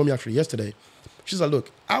something she told me actually yesterday. She's like,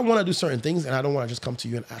 look, I want to do certain things, and I don't want to just come to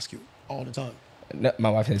you and ask you all the time. No, my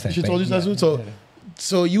wife said the same thing. She told you that too?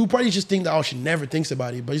 So you probably just think that, she never thinks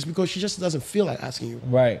about it, but it's because she just doesn't feel like asking you.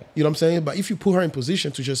 Right. You know what I'm saying? But if you put her in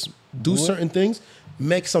position to just do certain things,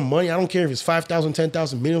 make some money, I don't care if it's 5,000,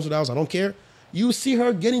 10,000, millions of dollars, I don't care. You see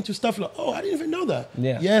her get into stuff like, I didn't even know that.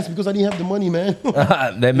 Yeah. Yes, because I didn't have the money, man.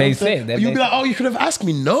 That makes sense. You'd be like, you could have asked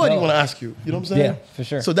me. No, I didn't want to ask you. You know what I'm saying? Yeah, for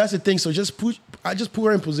sure. So that's the thing. So I just put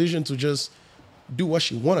her in position to just do what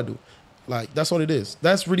she want to do. Like, that's what it is.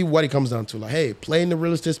 That's really what it comes down to. Like, hey, play in the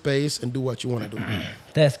real estate space and do what you want to do.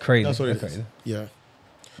 That's crazy. That's what it is.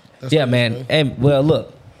 Yeah. Man. And well,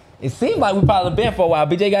 look, it seems like we probably been for a while.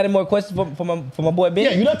 BJ, got any more questions for my boy Ben?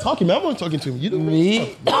 Yeah, you're not talking, man. I'm not talking to him. You do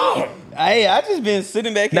me. Hey, I just been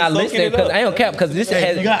sitting back and soaking it up. I ain't cap because this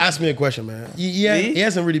has. You gotta ask me a question, man. He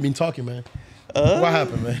hasn't really been talking, man. What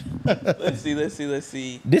happened, man? Let's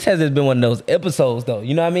see. This hasn't been one of those episodes, though.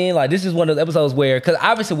 You know what I mean? Like, this is one of those episodes where, because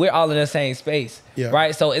obviously we're all in the same space,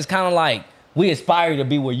 right? So it's kind of like we aspire to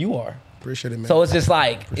be where you are. Appreciate it, man. So it's just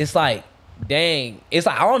like, dang. It's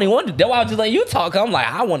like, I don't even want to. That's why I was just letting you talk. I'm like,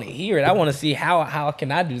 I want to hear it. I want to see how can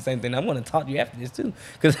I do the same thing. I want to talk to you after this, too.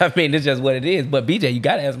 Because, I mean, it's just what it is. But, BJ, you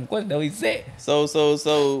got to ask him a question, though. He said.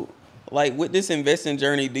 So, like, with this investing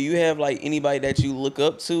journey, do you have, like, anybody that you look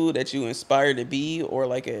up to, that you inspire to be, or,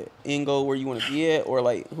 like, an end goal where you want to be at? Or,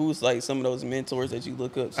 like, who's, like, some of those mentors that you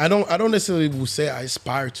look up to? I don't necessarily will say I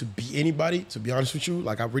aspire to be anybody, to be honest with you.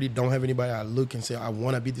 Like, I really don't have anybody I look and say, I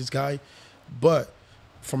want to be this guy. But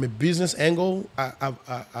from a business angle, I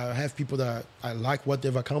have people that I like what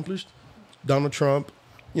they've accomplished. Donald Trump,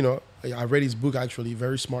 I read his book, actually.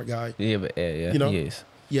 Very smart guy. Yeah, but he is.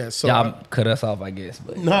 Yeah, so y'all cut us off, I guess.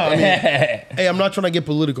 But no, I mean, hey, I'm not trying to get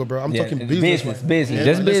political, bro. I'm talking business. Business.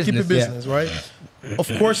 Just let's business. Keep it business, right? Of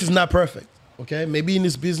course, it's not perfect. Okay, maybe in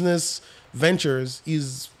his business ventures,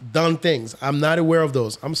 he's done things. I'm not aware of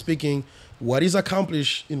those. I'm speaking what he's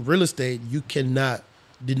accomplished in real estate. You cannot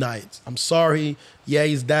deny it. I'm sorry. Yeah,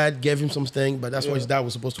 his dad gave him something, but that's what his dad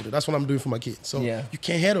was supposed to do. That's what I'm doing for my kids. So you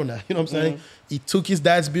can't hate on that. You know what I'm saying? He took his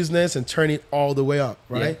dad's business and turned it all the way up,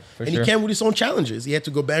 right? Yeah, he came with his own challenges. He had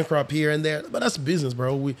to go bankrupt here and there, but that's business,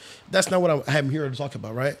 bro. That's not what I'm here to talk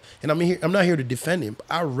about, right? And I'm not here to defend him.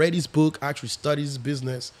 I read his book, I actually studied his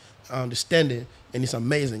business, I understand it, and it's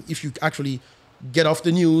amazing. If you actually get off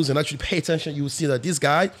the news and actually pay attention, you will see that this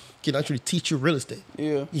guy can actually teach you real estate.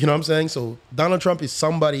 Yeah. You know what I'm saying? So Donald Trump is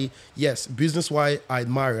somebody, yes, business-wise, I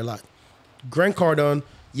admire a lot. Grant Cardone,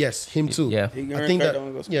 yes, him too. Yeah. I think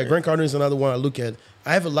Grant Cardone is another one I look at.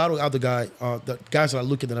 I have a lot of other guys that I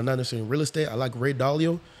look at that are not necessarily in real estate. I like Ray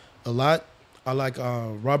Dalio a lot. I like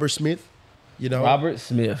Robert Smith. Robert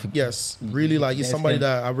Smith. Yes, really like he's somebody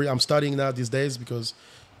that I'm studying now these days because,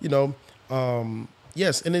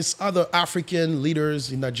 yes, and it's other African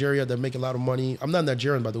leaders in Nigeria that make a lot of money. I'm not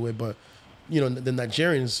Nigerian, by the way, but the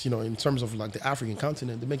Nigerians, in terms of like the African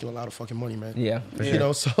continent, they're making a lot of fucking money, man. Yeah, for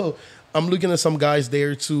sure. So I'm looking at some guys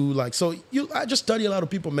there too. Like, so I just study a lot of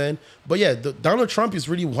people, man. But yeah, Donald Trump is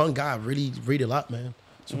really one guy I really read a lot, man.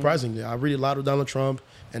 Surprisingly, I read a lot of Donald Trump,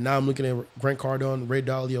 and now I'm looking at Grant Cardone, Ray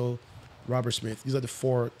Dalio, Robert Smith. These are the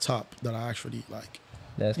 4 top that I actually like.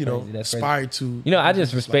 That's crazy. That's aspired to. I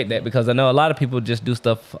just respect that because I know a lot of people just do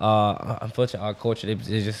stuff. Unfortunately, our culture they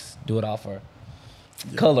just do it off for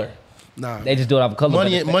color. Nah, they just do it off for color.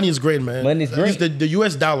 Money is great, man. Money is great. The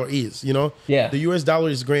U.S. dollar is, Yeah. The U.S. dollar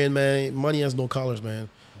is great, man. Money has no colors, man.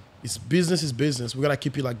 It's business is business. We gotta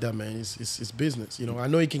keep it like that, man. It's business. I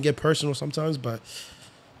know it can get personal sometimes, but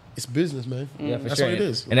It's business, man. Yeah, for That's sure. what it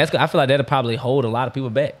is. And that's I feel like that'll probably hold a lot of people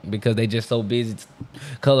back because they just so busy.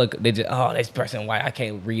 Color, they just this person white. I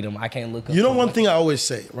can't read them. I can't look. Up You know them. one thing I always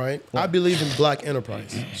say, right? I believe in black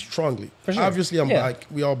enterprise strongly. For sure. Obviously, I'm Yeah. black.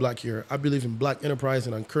 We all black here. I believe in black enterprise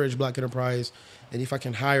and I encourage black enterprise. And if I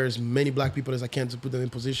can hire as many black people as I can to put them in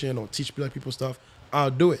position or teach black people stuff,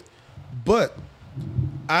 I'll do it. But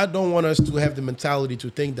I don't want us to have the mentality to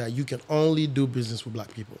think that you can only do business with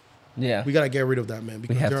black people. Yeah. We got to get rid of that, man,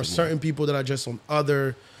 because have there are to, certain people that are just on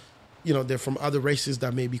other, they're from other races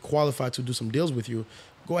that may be qualified to do some deals with you.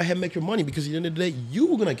 Go ahead and make your money because at the end of the day,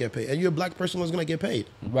 you're going to get paid and you're a black person who's going to get paid.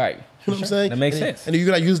 Right. You know what I'm saying? That makes and, sense. And you're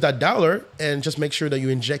going to use that dollar and just make sure that you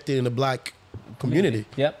inject it in the black community.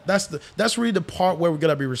 Yep. That's really the part where we're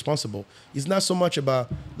going to be responsible. It's not so much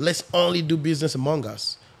about let's only do business among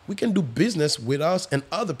us. We can do business with us and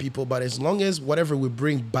other people, but as long as whatever we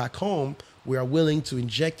bring back home, we are willing to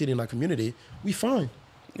inject it in our community, we fine.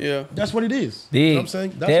 Yeah. That's what it is. Big. You know what I'm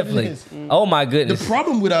saying? That's Definitely. what it is. Oh my The goodness.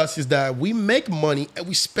 problem with us is that we make money and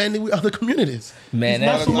we spend it with other communities. Man,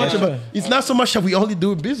 It's not so much that we only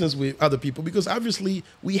do business with other people because obviously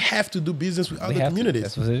we have to do business with other communities.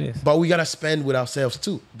 That's what it is. But we gotta spend with ourselves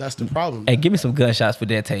too. That's the problem. Hey, give me some gunshots for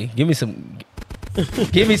that, Tay. Give me some.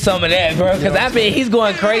 Give me some of that, bro. Because I mean, he's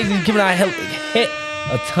going crazy, giving out hit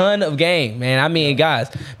a ton of game, man. I mean, guys,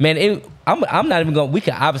 man, I'm not even going. We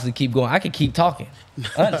could obviously keep going. I could keep talking,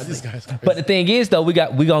 honestly. This guy's crazy. But the thing is, though, we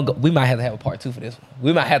might have to have a part 2 for this one.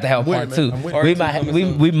 We might have to have a I'm part with it, 2. man. I'm with it. We Part two might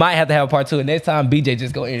coming we might have to have a part 2. And next time, BJ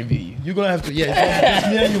just go interview you. You're gonna have to, it's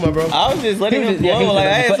me and you, my bro. I was just letting him He was- flow. Like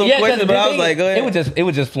I had some questions, but I was like, go ahead. It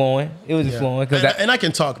was just flowing. It was just flowing. And I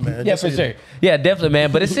can talk, man. Yeah, Just for so you sure. know. Yeah, definitely,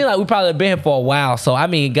 man. But it seems like we probably been here for a while. So, I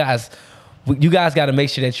mean, guys, you guys got to make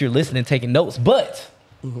sure that you're listening, taking notes. But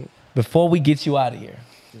before we get you out of here,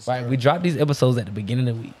 right, sir. we drop these episodes at the beginning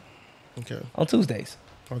of the week Okay. on Tuesdays,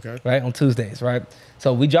 Okay. right? On Tuesdays, right?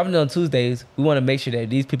 So we dropping it on Tuesdays. We want to make sure that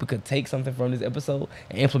these people could take something from this episode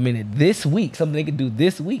and implement it this week, something they could do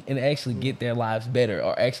this week and actually get their lives better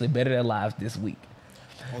or actually better their lives this week.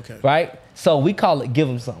 Okay. Right? So we call it give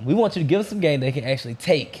them something. We want you to give them some game they can actually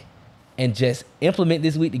take and just implement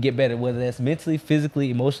this week to get better, whether that's mentally,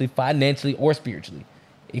 physically, emotionally, financially, or spiritually.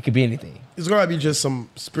 It could be anything. It's gonna be just some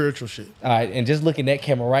spiritual shit. All right, and just look at that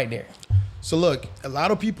camera right there. So look, a lot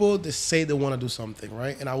of people they say they want to do something,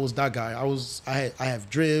 right? And I was that guy. I have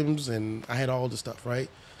dreams and I had all the stuff, right?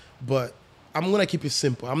 But I'm gonna keep it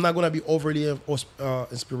simple. I'm not gonna be overly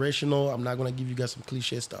inspirational. I'm not gonna give you guys some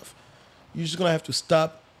cliche stuff. You're just gonna have to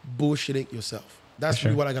stop bullshitting yourself. That's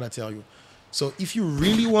really what I gotta tell you. So if you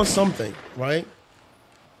really want something, right?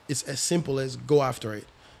 It's as simple as go after it.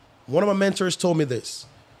 One of my mentors told me this.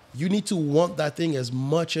 You need to want that thing as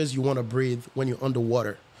much as you want to breathe when you're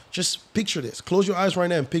underwater. Just picture this. Close your eyes right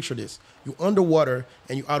now and picture this. You're underwater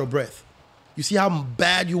and you're out of breath. You see how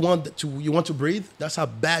bad you want to breathe? That's how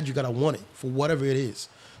bad you gotta want it for whatever it is.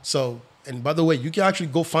 So, and by the way, you can actually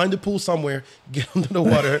go find a pool somewhere, get under the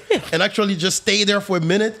water, and actually just stay there for a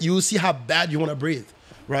minute. You will see how bad you want to breathe,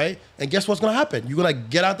 right? And guess what's gonna happen? You're gonna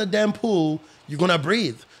get out the damn pool. You're gonna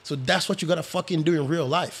breathe. So that's what you gotta fucking do in real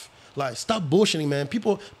life. Like, stop bullshitting, man.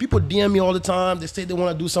 People DM me all the time. They say they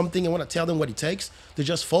want to do something and when I tell them what it takes, they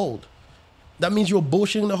just fold. That means you're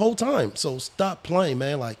bullshitting the whole time. So stop playing,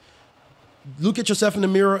 man. Like, look at yourself in the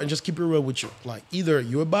mirror and just keep it real with you. Like, either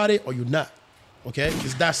you're about it or you're not. Okay?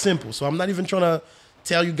 It's that simple. So I'm not even trying to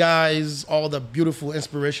tell you guys all the beautiful,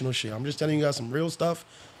 inspirational shit. I'm just telling you guys some real stuff.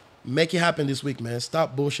 Make it happen this week, man.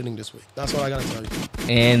 Stop bullshitting this week. That's all I gotta tell you.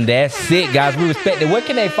 And that's it, guys. We respect it. Where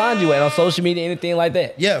can they find you at on social media, anything like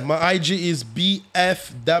that? Yeah, my IG is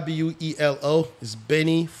BFWELO. It's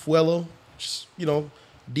Benny Fuelo. Just,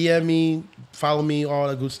 DM me, follow me, all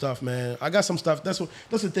that good stuff, man. I got some stuff. That's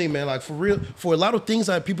the thing, man. Like, for real, for a lot of things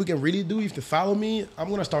that people can really do, if they follow me, I'm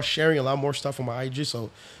gonna start sharing a lot more stuff on my IG. So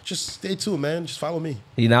just stay tuned, man. Just follow me.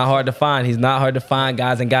 He's not hard to find. He's not hard to find,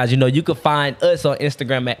 guys. And guys, you can find us on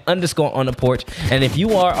Instagram at _on-the-porch. And if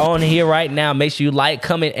you are on here right now, make sure you like,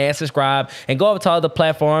 comment, and subscribe. And go over to other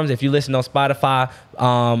platforms. If you listen on Spotify,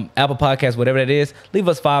 Apple Podcasts, whatever that is, leave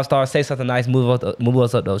us 5 stars, say something nice, move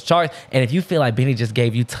us up those charts. And if you feel like Benny just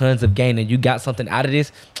gave you tons of gain and you got something out of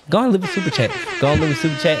this, go and leave a super chat. And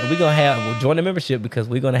we'll join the membership because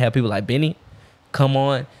we're gonna have people like Benny come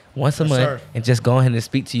on once a month sir. and just go ahead and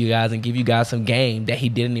speak to you guys and give you guys some game that he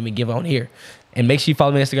didn't even give on here. And make sure you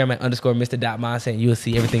follow me on Instagram at _Mr.Mindset and you'll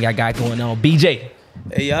see everything I got going on. BJ.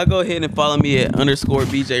 Hey, y'all go ahead and follow me at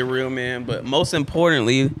 _BJ Realman. But most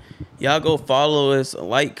importantly, y'all go follow us,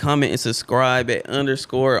 like, comment, and subscribe at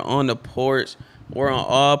 _on the porch. We're on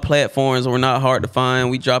all platforms. We're not hard to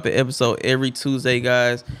find. We drop an episode every Tuesday,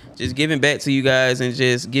 guys. Just giving back to you guys and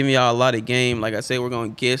just giving y'all a lot of game. Like I said, we're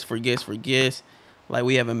going guest for guest for guest. Like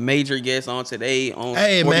we have a major guest on today on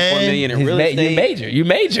 44 million in real estate. You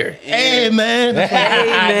major. Hey, man.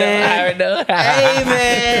 I know. Hey,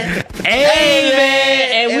 man. Hey,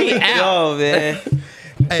 man. And we out. Yo, man.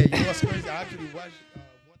 Hey, you know what's crazy? I actually watched.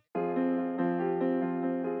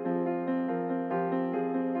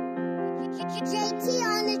 JT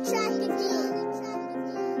on the track again.